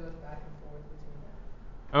 So it goes back and forth between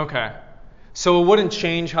that. Okay. So it wouldn't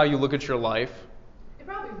change how you look at your life? It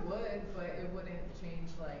probably would, but it wouldn't change,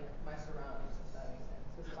 like, my surroundings, if that makes sense.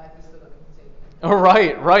 Because life is still going to continue. Oh,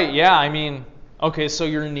 right. Yeah, I mean, okay, so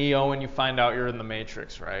you're Neo and you find out you're in the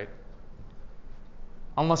Matrix, right?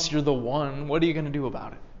 Unless you're the one, what are you going to do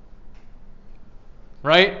about it?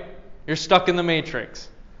 Right? You're stuck in the Matrix.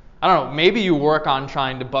 I don't know, maybe you work on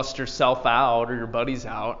trying to bust yourself out or your buddies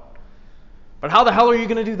out. But how the hell are you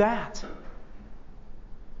going to do that?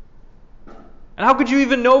 And how could you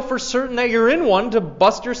even know for certain that you're in one to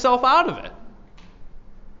bust yourself out of it?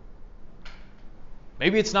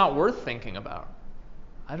 Maybe it's not worth thinking about.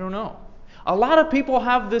 I don't know. A lot of people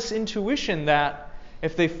have this intuition that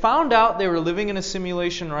if they found out they were living in a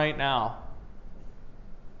simulation right now,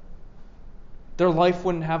 their life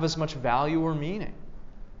wouldn't have as much value or meaning.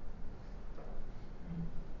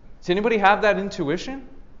 Does anybody have that intuition?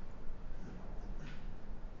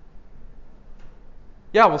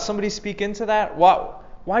 Yeah, will somebody speak into that?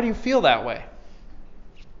 Why do you feel that way?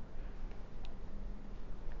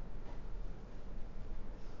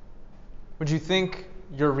 Would you think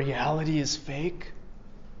your reality is fake?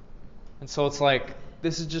 And so it's like,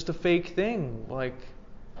 this is just a fake thing. Like,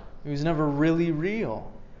 it was never really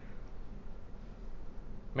real.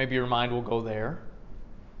 Maybe your mind will go there.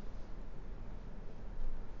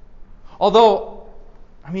 Although,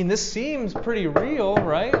 I mean, this seems pretty real,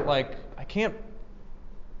 right? Like,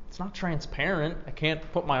 it's not transparent. I can't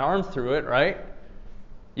put my arm through it, right?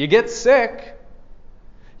 You get sick.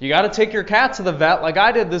 You got to take your cat to the vet like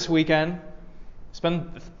I did this weekend.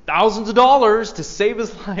 Spend thousands of dollars to save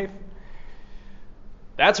his life.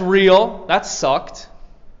 That's real. That sucked.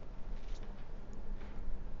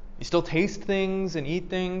 You still taste things and eat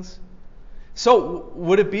things. So,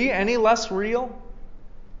 would it be any less real?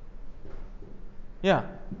 Yeah.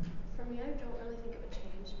 For me, I don't really think it would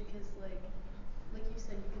change because, like you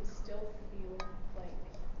said, you can still feel like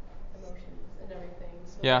emotions and everything.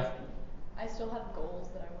 So Yeah. I still have goals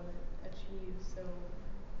that I want to achieve. So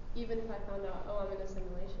even if I found out, oh, I'm in a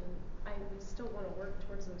simulation, I would still want to work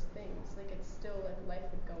towards those things. Like it's still like life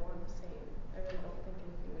would go on the same. I really don't think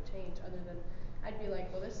anything would change other than I'd be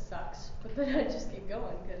like, well, this sucks, but then I'd just keep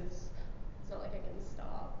going because it's not like I can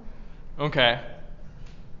stop. Okay.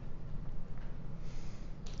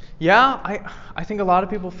 Yeah, I think a lot of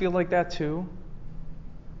people feel like that too.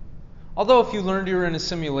 Although if you learned you were in a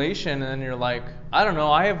simulation and then you're like, I don't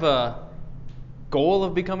know, I have a goal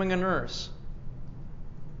of becoming a nurse.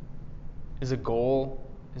 Is that goal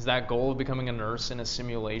of becoming a nurse in a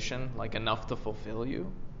simulation like enough to fulfill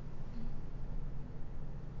you?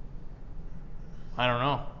 I don't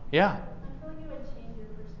know. Yeah. I feel like it would change your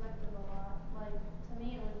perspective a lot. Like, to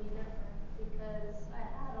me, it would be different because I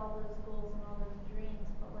had all those goals and all those dreams,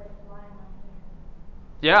 but like, why am I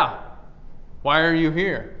here? Yeah. Why are you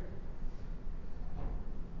here?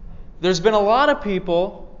 there's been a lot of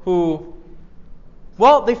people who,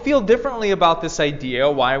 well, they feel differently about this idea,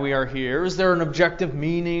 why we are here. Is there an objective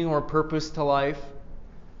meaning or purpose to life?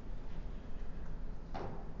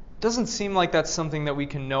 Doesn't seem like that's something that we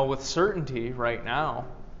can know with certainty right now.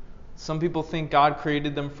 Some people think God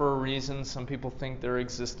created them for a reason. Some people think their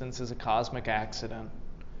existence is a cosmic accident.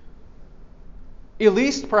 At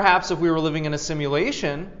least, perhaps, if we were living in a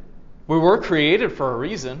simulation, we were created for a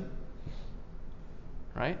reason.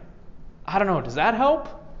 Right? I don't know. Does that help?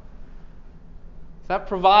 Does that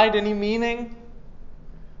provide any meaning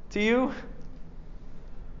to you?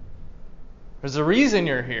 There's a reason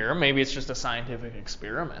you're here. Maybe it's just a scientific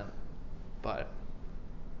experiment. But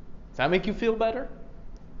does that make you feel better?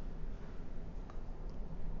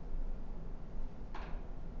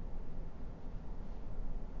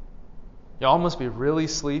 Y'all must be really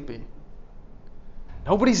sleepy.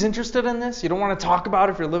 Nobody's interested in this? You don't want to talk about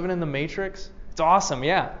it if you're living in the Matrix? It's awesome,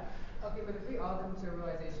 yeah. Okay, but if we all come to a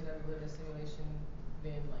realization that we live in a simulation,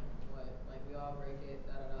 then like what? Like we all break it,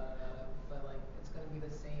 but like it's gonna be the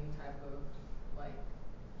same type of like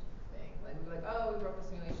thing. Like we'd be like, oh, we broke the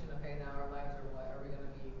simulation. Okay, now our lives are what? Are we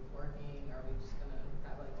gonna be working? Are we just gonna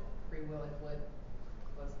have like free will? Like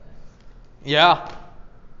what's next? Yeah.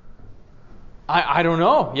 I don't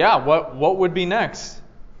know. Yeah, what would be next?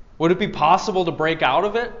 Would it be possible to break out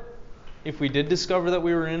of it if we did discover that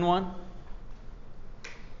we were in one?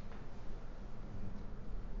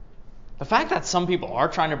 The fact that some people are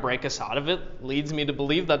trying to break us out of it leads me to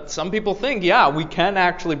believe that some people think, yeah, we can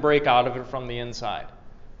actually break out of it from the inside.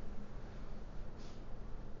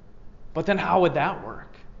 But then how would that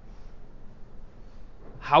work?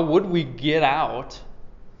 How would we get out?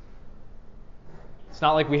 It's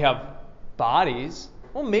not like we have bodies.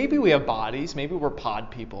 Well, maybe we have bodies. Maybe we're pod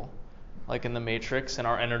people, like in the Matrix, and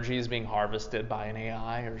our energy is being harvested by an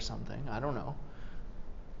AI or something. I don't know.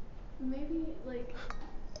 Maybe, like,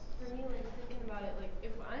 for me, like, thinking about it, like,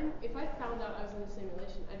 if I found out I was in a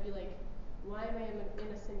simulation, I'd be like, why am I in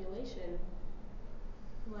a simulation?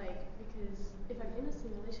 Like, because if I'm in a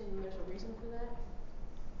simulation, then there's a reason for that.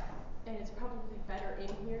 And it's probably better in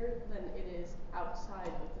here than it is outside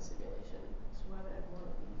of the simulation. So why would I want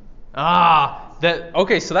to be?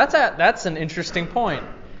 Okay, so that's an interesting point.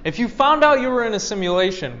 If you found out you were in a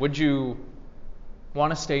simulation, would you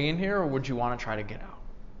want to stay in here or would you want to try to get out?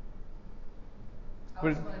 I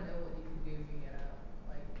just want to know what you can do if you get out.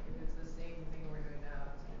 Like if it's the same thing we're doing now,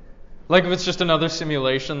 it's different. Like if it's just another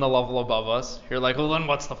simulation, the level above us, you're like, well then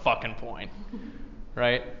what's the fucking point?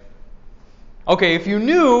 Right? Okay, if you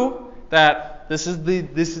knew that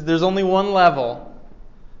there's only one level,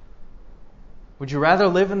 would you rather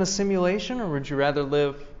live in a simulation or would you rather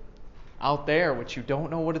live out there, which you don't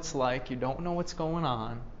know what it's like, you don't know what's going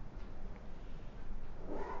on?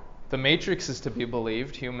 The Matrix is to be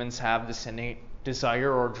believed. Humans have this innate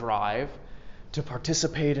desire or drive to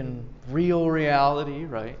participate in real reality,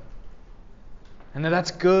 right? And that's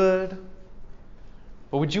good.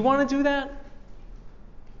 But would you want to do that?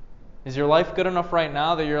 Is your life good enough right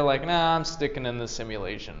now that you're like, nah, I'm sticking in the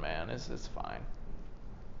simulation, man. It's fine.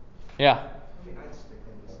 Yeah. I mean, I'd stick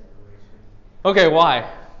in the simulation. Okay, why?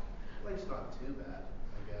 Life's not too bad,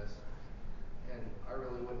 I guess. And I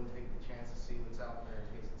really wouldn't take the chance to see what's out there in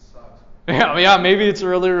case it sucks. Yeah, maybe it's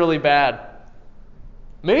really, really bad.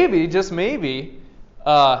 Maybe, just maybe,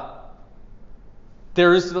 there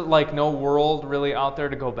is like no world really out there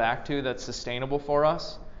to go back to that's sustainable for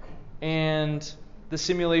us. And the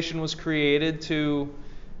simulation was created to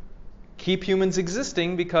keep humans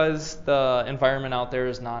existing because the environment out there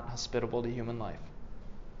is not hospitable to human life.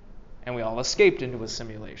 And we all escaped into a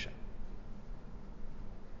simulation.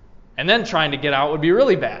 And then trying to get out would be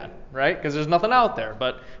really bad, right? Because there's nothing out there.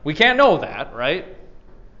 But we can't know that, right?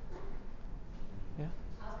 Yeah.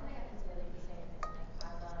 I was going to say like the same thing. Like,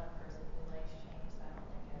 I'm not a person who likes change, so I don't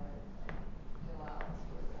think I would like, go out and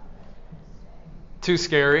see what's out there. I just stay. Too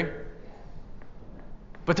scary? Yeah.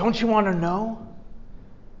 But don't you want to know?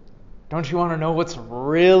 Don't you want to know what's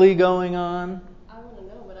really going on? I want to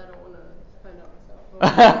know, but I don't want to find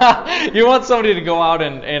out myself. You want somebody to go out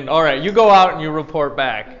and all right, you go out and you report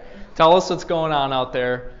back. Tell us what's going on out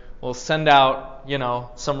there. We'll send out,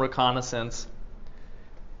 some reconnaissance.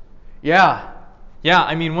 Yeah,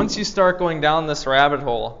 I mean, once you start going down this rabbit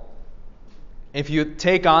hole, if you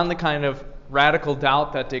take on the kind of radical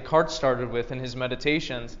doubt that Descartes started with in his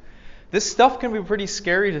meditations, this stuff can be pretty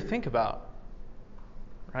scary to think about,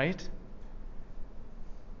 right?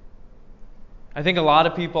 I think a lot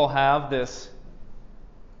of people have this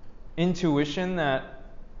intuition that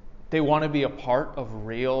they want to be a part of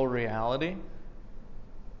real reality.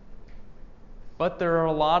 But there are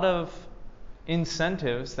a lot of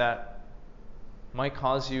incentives that might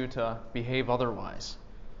cause you to behave otherwise,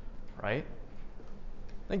 right?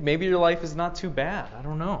 I think maybe your life is not too bad. I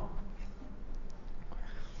don't know.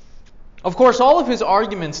 Of course, all of his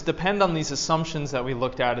arguments depend on these assumptions that we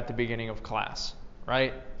looked at the beginning of class,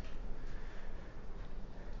 right?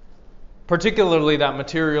 Particularly that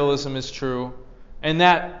materialism is true, and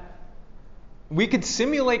that we could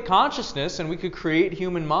simulate consciousness and we could create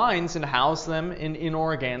human minds and house them in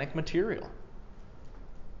inorganic material.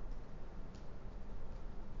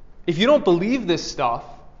 If you don't believe this stuff,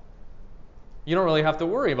 you don't really have to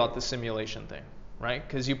worry about the simulation thing, right?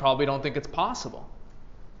 Because you probably don't think it's possible.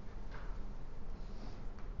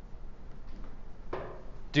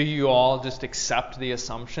 Do you all just accept the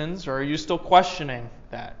assumptions, or are you still questioning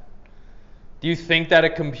that? Do you think that a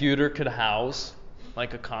computer could house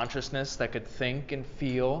like a consciousness that could think and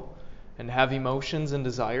feel and have emotions and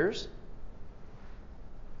desires?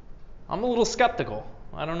 I'm a little skeptical.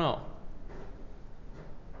 I don't know.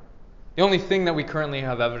 The only thing that we currently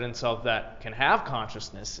have evidence of that can have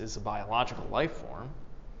consciousness is a biological life form.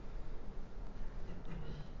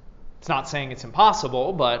 It's not saying it's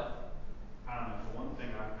impossible, but I don't know. The one thing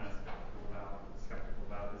I'm kind of skeptical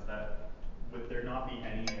about is that would there not be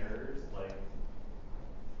any errors? Like,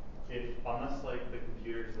 if unless like the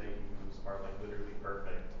computers they use are like literally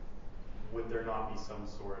perfect, would there not be some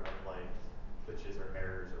sort of like glitches or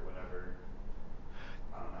errors or whatever?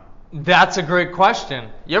 I don't know. that's a great question.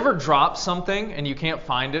 You ever drop something and you can't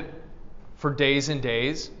find it for days and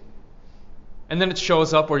days, and then it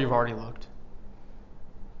shows up where you've already looked?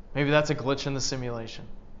 Maybe that's a glitch in the simulation.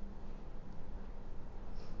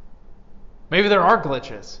 Maybe there are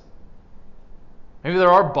glitches. Maybe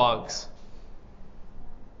there are bugs.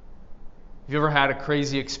 Have you ever had a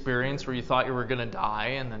crazy experience where you thought you were going to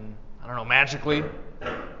die and then, I don't know, magically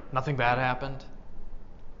nothing bad happened?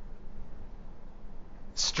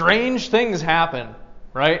 Strange things happen,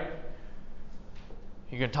 right?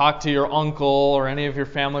 You can talk to your uncle or any of your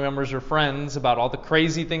family members or friends about all the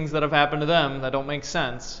crazy things that have happened to them that don't make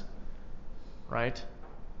sense, right?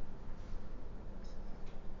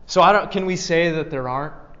 So can we say that there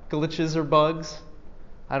aren't glitches or bugs?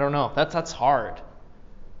 I don't know. That's hard.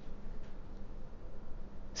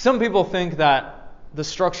 Some people think that the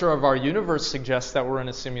structure of our universe suggests that we're in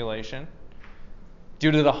a simulation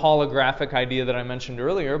due to the holographic idea that I mentioned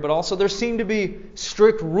earlier, but also there seem to be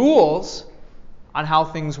strict rules on how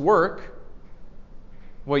things work,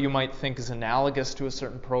 what you might think is analogous to a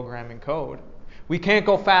certain programming code. We can't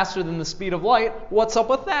go faster than the speed of light. What's up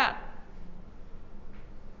with that?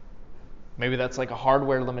 Maybe that's like a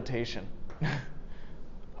hardware limitation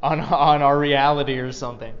on our reality or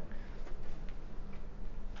something.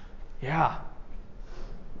 Yeah.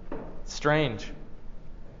 Strange.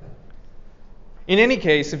 In any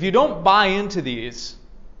case, if you don't buy into these,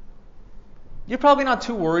 you're probably not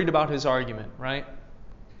too worried about his argument, right?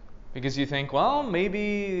 Because you think, well,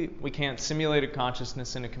 maybe we can't simulate a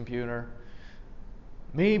consciousness in a computer.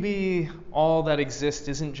 Maybe all that exists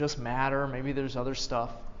isn't just matter. Maybe there's other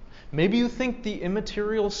stuff. Maybe you think the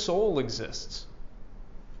immaterial soul exists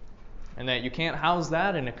and that you can't house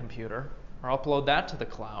that in a computer or upload that to the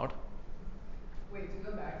cloud. Wait, to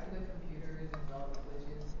go back to the computers and all the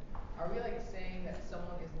glitches, are we like saying that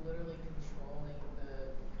someone is literally controlling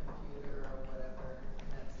the computer or whatever, and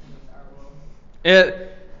that's our world?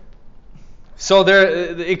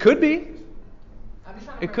 It could be. I'm just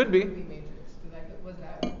trying to It could be. the movie Matrix. Was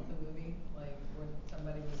that the movie? Like when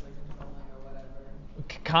somebody was like controlling or whatever?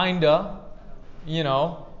 Kinda. You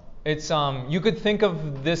know, it's you could think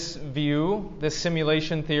of this view, this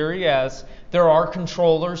simulation theory, as there are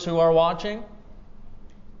controllers who are watching.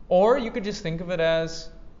 Or you could just think of it as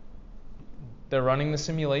they're running the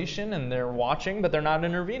simulation and they're watching, but they're not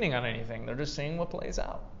intervening on anything. They're just seeing what plays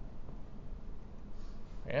out.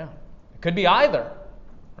 Yeah. It could be either,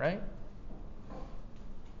 right?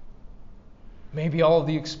 Maybe all of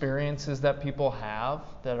the experiences that people have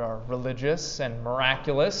that are religious and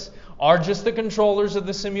miraculous are just the controllers of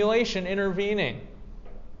the simulation intervening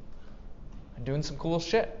and doing some cool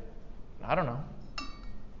shit. I don't know.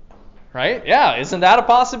 Right? Yeah, isn't that a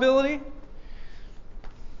possibility?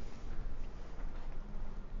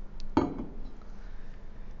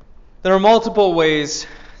 There are multiple ways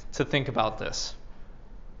to think about this.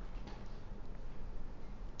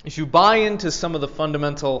 If you buy into some of the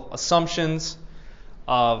fundamental assumptions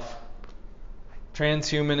of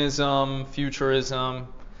transhumanism, futurism,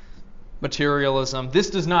 materialism, this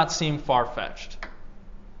does not seem far-fetched.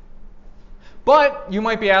 But you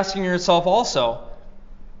might be asking yourself also,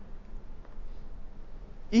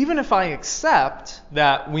 even if I accept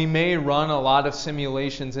that we may run a lot of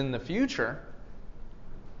simulations in the future,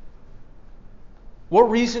 What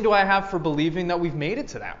reason do I have for believing that we've made it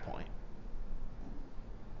to that point?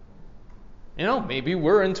 Maybe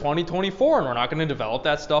we're in 2024 and we're not going to develop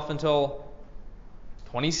that stuff until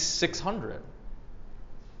 2600.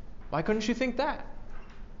 Why couldn't you think that?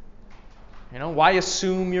 Why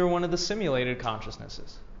assume you're one of the simulated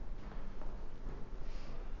consciousnesses?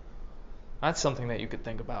 That's something that you could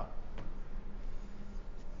think about.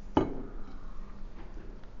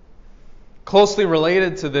 Closely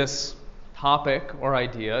related to this topic or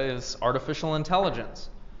idea is artificial intelligence.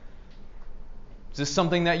 Is this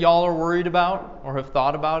something that y'all are worried about or have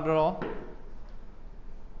thought about at all?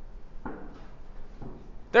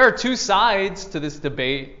 There are two sides to this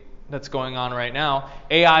debate that's going on right now.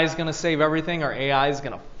 AI is going to save everything, or AI is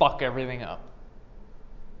going to fuck everything up.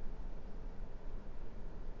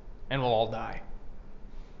 And we'll all die.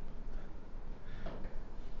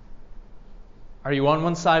 Are you on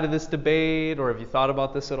one side of this debate, or have you thought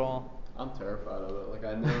about this at all? I'm terrified of it.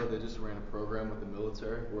 I know they just ran a program with the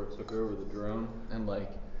military where it took over the drone, and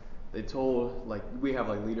they told, we have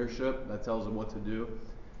leadership that tells them what to do,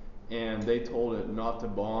 and they told it not to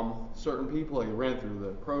bomb certain people. It ran through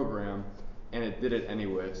the program, and it did it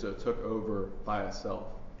anyway, so it took over by itself.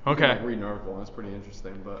 Okay. You can read an article, and it's pretty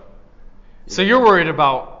interesting, but... So you're worried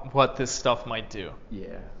about what this stuff might do?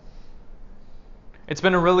 Yeah. It's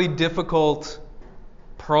been a really difficult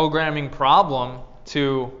programming problem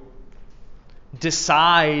to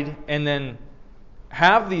decide and then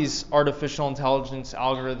have these artificial intelligence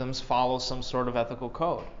algorithms follow some sort of ethical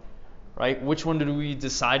code, right? Which one do we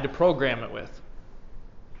decide to program it with?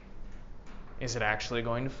 Is it actually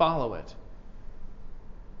going to follow it?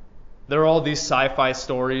 There are all these sci-fi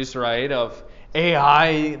stories, right, of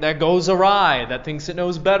AI that goes awry, that thinks it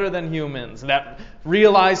knows better than humans, that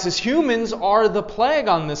realizes humans are the plague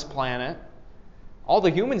on this planet. All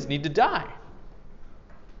the humans need to die.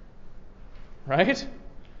 Right?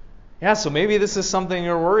 Yeah, so maybe this is something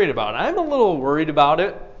you're worried about. I'm a little worried about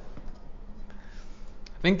it.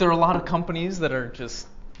 I think there are a lot of companies that are just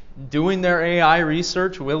doing their AI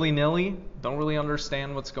research willy-nilly, don't really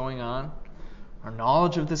understand what's going on. Our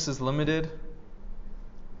knowledge of this is limited.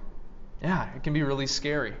 Yeah, it can be really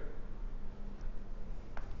scary.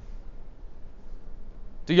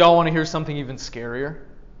 Do y'all want to hear something even scarier?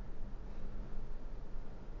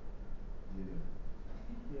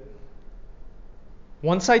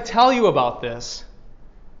 Once I tell you about this,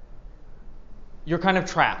 you're kind of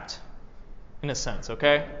trapped, in a sense,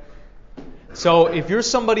 okay? So if you're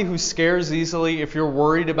somebody who scares easily, if you're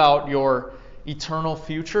worried about your eternal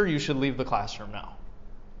future, you should leave the classroom now.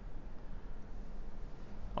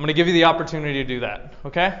 I'm going to give you the opportunity to do that,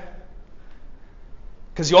 okay?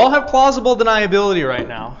 Because you all have plausible deniability right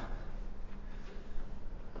now.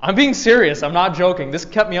 I'm being serious. I'm not joking. This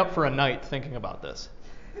kept me up for a night thinking about this.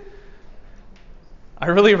 I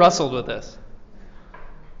really wrestled with this.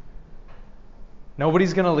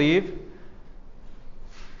 Nobody's going to leave.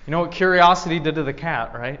 You know what curiosity did to the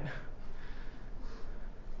cat, right?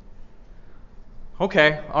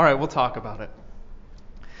 Okay, all right, we'll talk about it.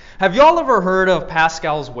 Have y'all ever heard of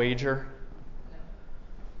Pascal's wager?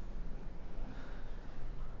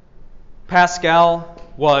 Pascal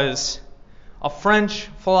was a French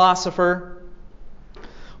philosopher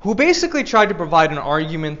who basically tried to provide an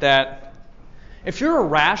argument that if you're a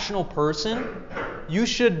rational person, you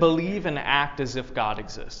should believe and act as if God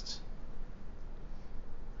exists.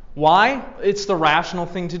 Why? It's the rational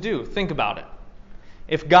thing to do. Think about it.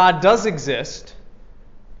 If God does exist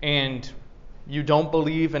and you don't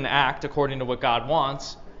believe and act according to what God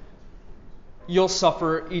wants, you'll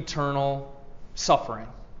suffer eternal suffering.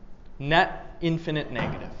 Net infinite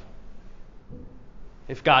negative.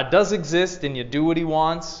 If God does exist and you do what He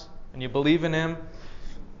wants and you believe in Him,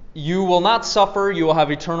 you will not suffer, you will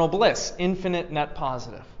have eternal bliss, infinite net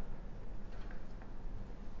positive.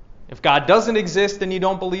 If God doesn't exist and you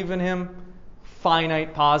don't believe in Him,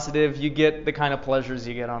 finite positive, you get the kind of pleasures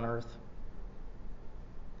you get on earth.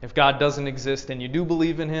 If God doesn't exist and you do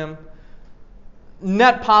believe in Him,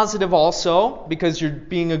 net positive also, because you're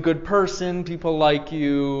being a good person, people like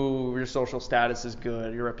you, your social status is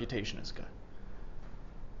good, your reputation is good.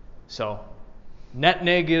 So, net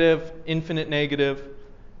negative, infinite negative,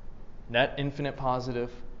 net infinite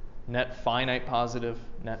positive, net finite positive,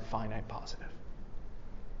 net finite positive.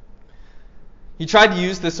 He tried to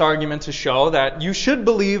use this argument to show that you should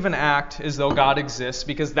believe and act as though God exists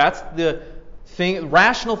because that's the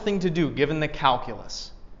rational thing to do given the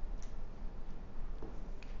calculus.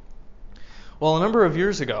 Well, a number of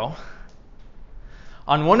years ago,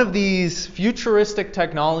 on one of these futuristic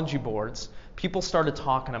technology boards, people started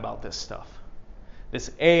talking about this stuff.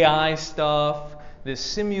 This AI stuff, this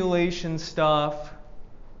simulation stuff.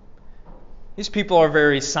 These people are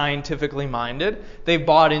very scientifically minded. They've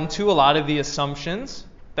bought into a lot of the assumptions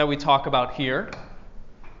that we talk about here.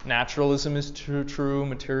 Naturalism is true,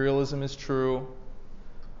 materialism is true.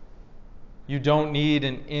 You don't need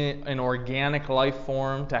an organic life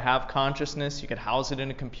form to have consciousness. You could house it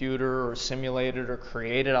in a computer or simulate it or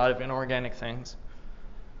create it out of inorganic things.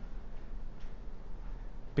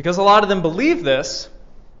 Because a lot of them believe this,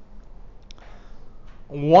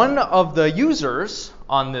 one of the users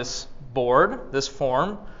on this board, this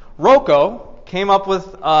forum, Roko, came up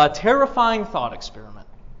with a terrifying thought experiment.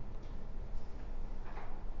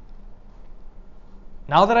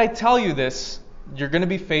 Now that I tell you this, you're going to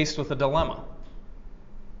be faced with a dilemma.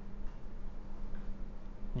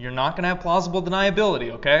 You're not going to have plausible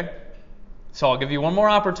deniability, okay? So I'll give you one more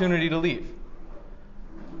opportunity to leave.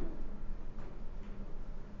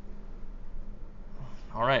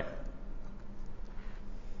 All right.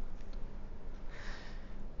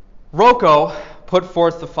 Roko put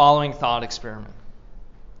forth the following thought experiment.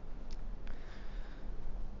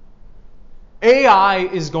 AI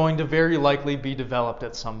is going to very likely be developed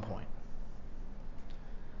at some point.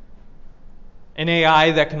 An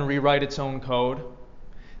AI that can rewrite its own code,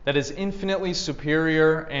 that is infinitely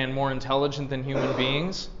superior and more intelligent than human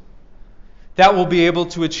beings, that will be able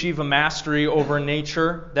to achieve a mastery over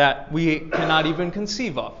nature that we cannot even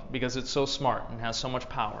conceive of because it's so smart and has so much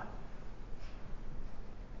power.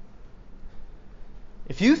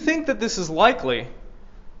 If you think that this is likely,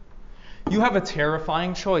 you have a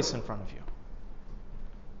terrifying choice in front of you.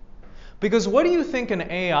 Because what do you think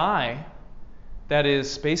an AI that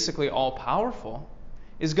is basically all-powerful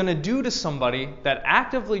is going to do to somebody that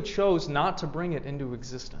actively chose not to bring it into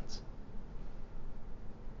existence?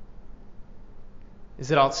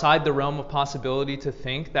 Is it outside the realm of possibility to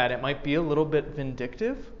think that it might be a little bit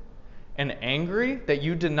vindictive and angry that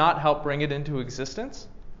you did not help bring it into existence?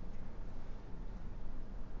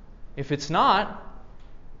 If it's not,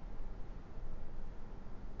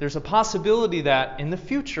 there's a possibility that in the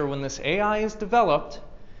future, when this AI is developed,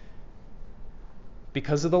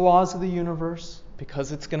 because of the laws of the universe,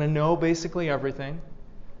 because it's going to know basically everything,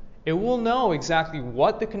 it will know exactly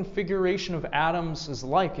what the configuration of atoms is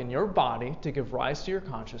like in your body to give rise to your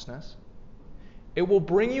consciousness. It will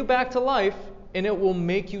bring you back to life, and it will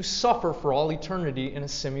make you suffer for all eternity in a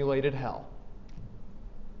simulated hell.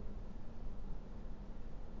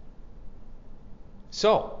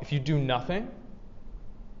 So, if you do nothing,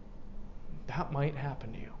 that might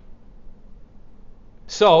happen to you.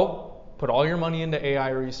 So, put all your money into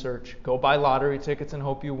AI research, go buy lottery tickets and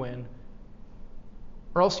hope you win,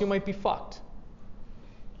 or else you might be fucked.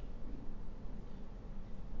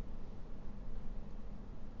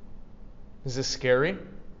 Is this scary?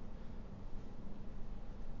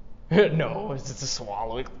 No, it's a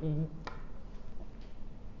swallow. It's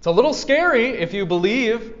a little scary if you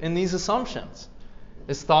believe in these assumptions.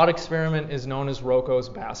 This thought experiment is known as Roko's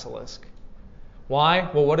Basilisk. Why?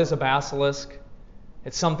 Well, what is a basilisk?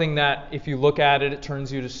 It's something that if you look at it, it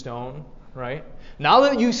turns you to stone, right? Now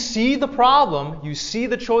that you see the problem, you see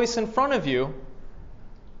the choice in front of you,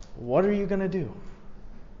 what are you going to do?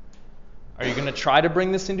 Are you going to try to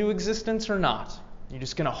bring this into existence or not? You're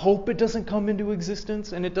just going to hope it doesn't come into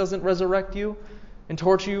existence and it doesn't resurrect you and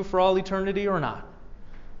torture you for all eternity or not?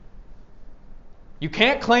 You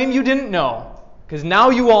can't claim you didn't know, because now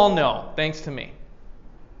you all know, thanks to me.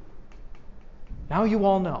 Now you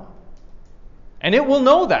all know. And it will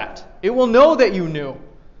know that. It will know that you knew.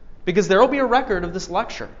 Because there will be a record of this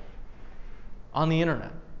lecture on the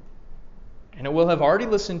internet. And it will have already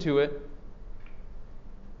listened to it.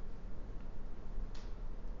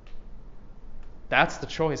 That's the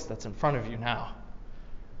choice that's in front of you now.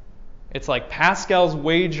 It's like Pascal's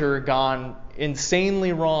wager gone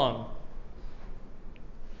insanely wrong.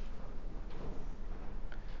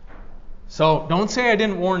 So don't say I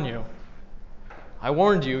didn't warn you. I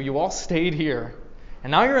warned you. You all stayed here.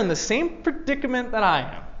 And now you're in the same predicament that I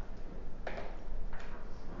am.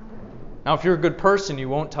 Now, if you're a good person, you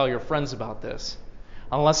won't tell your friends about this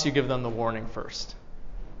unless you give them the warning first.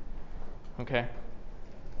 Okay?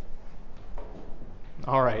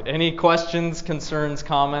 All right. Any questions, concerns,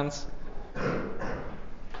 comments? Should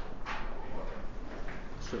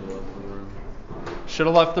have left the room. Should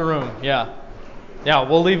have left the room, yeah. Yeah,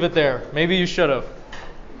 we'll leave it there. Maybe you should have.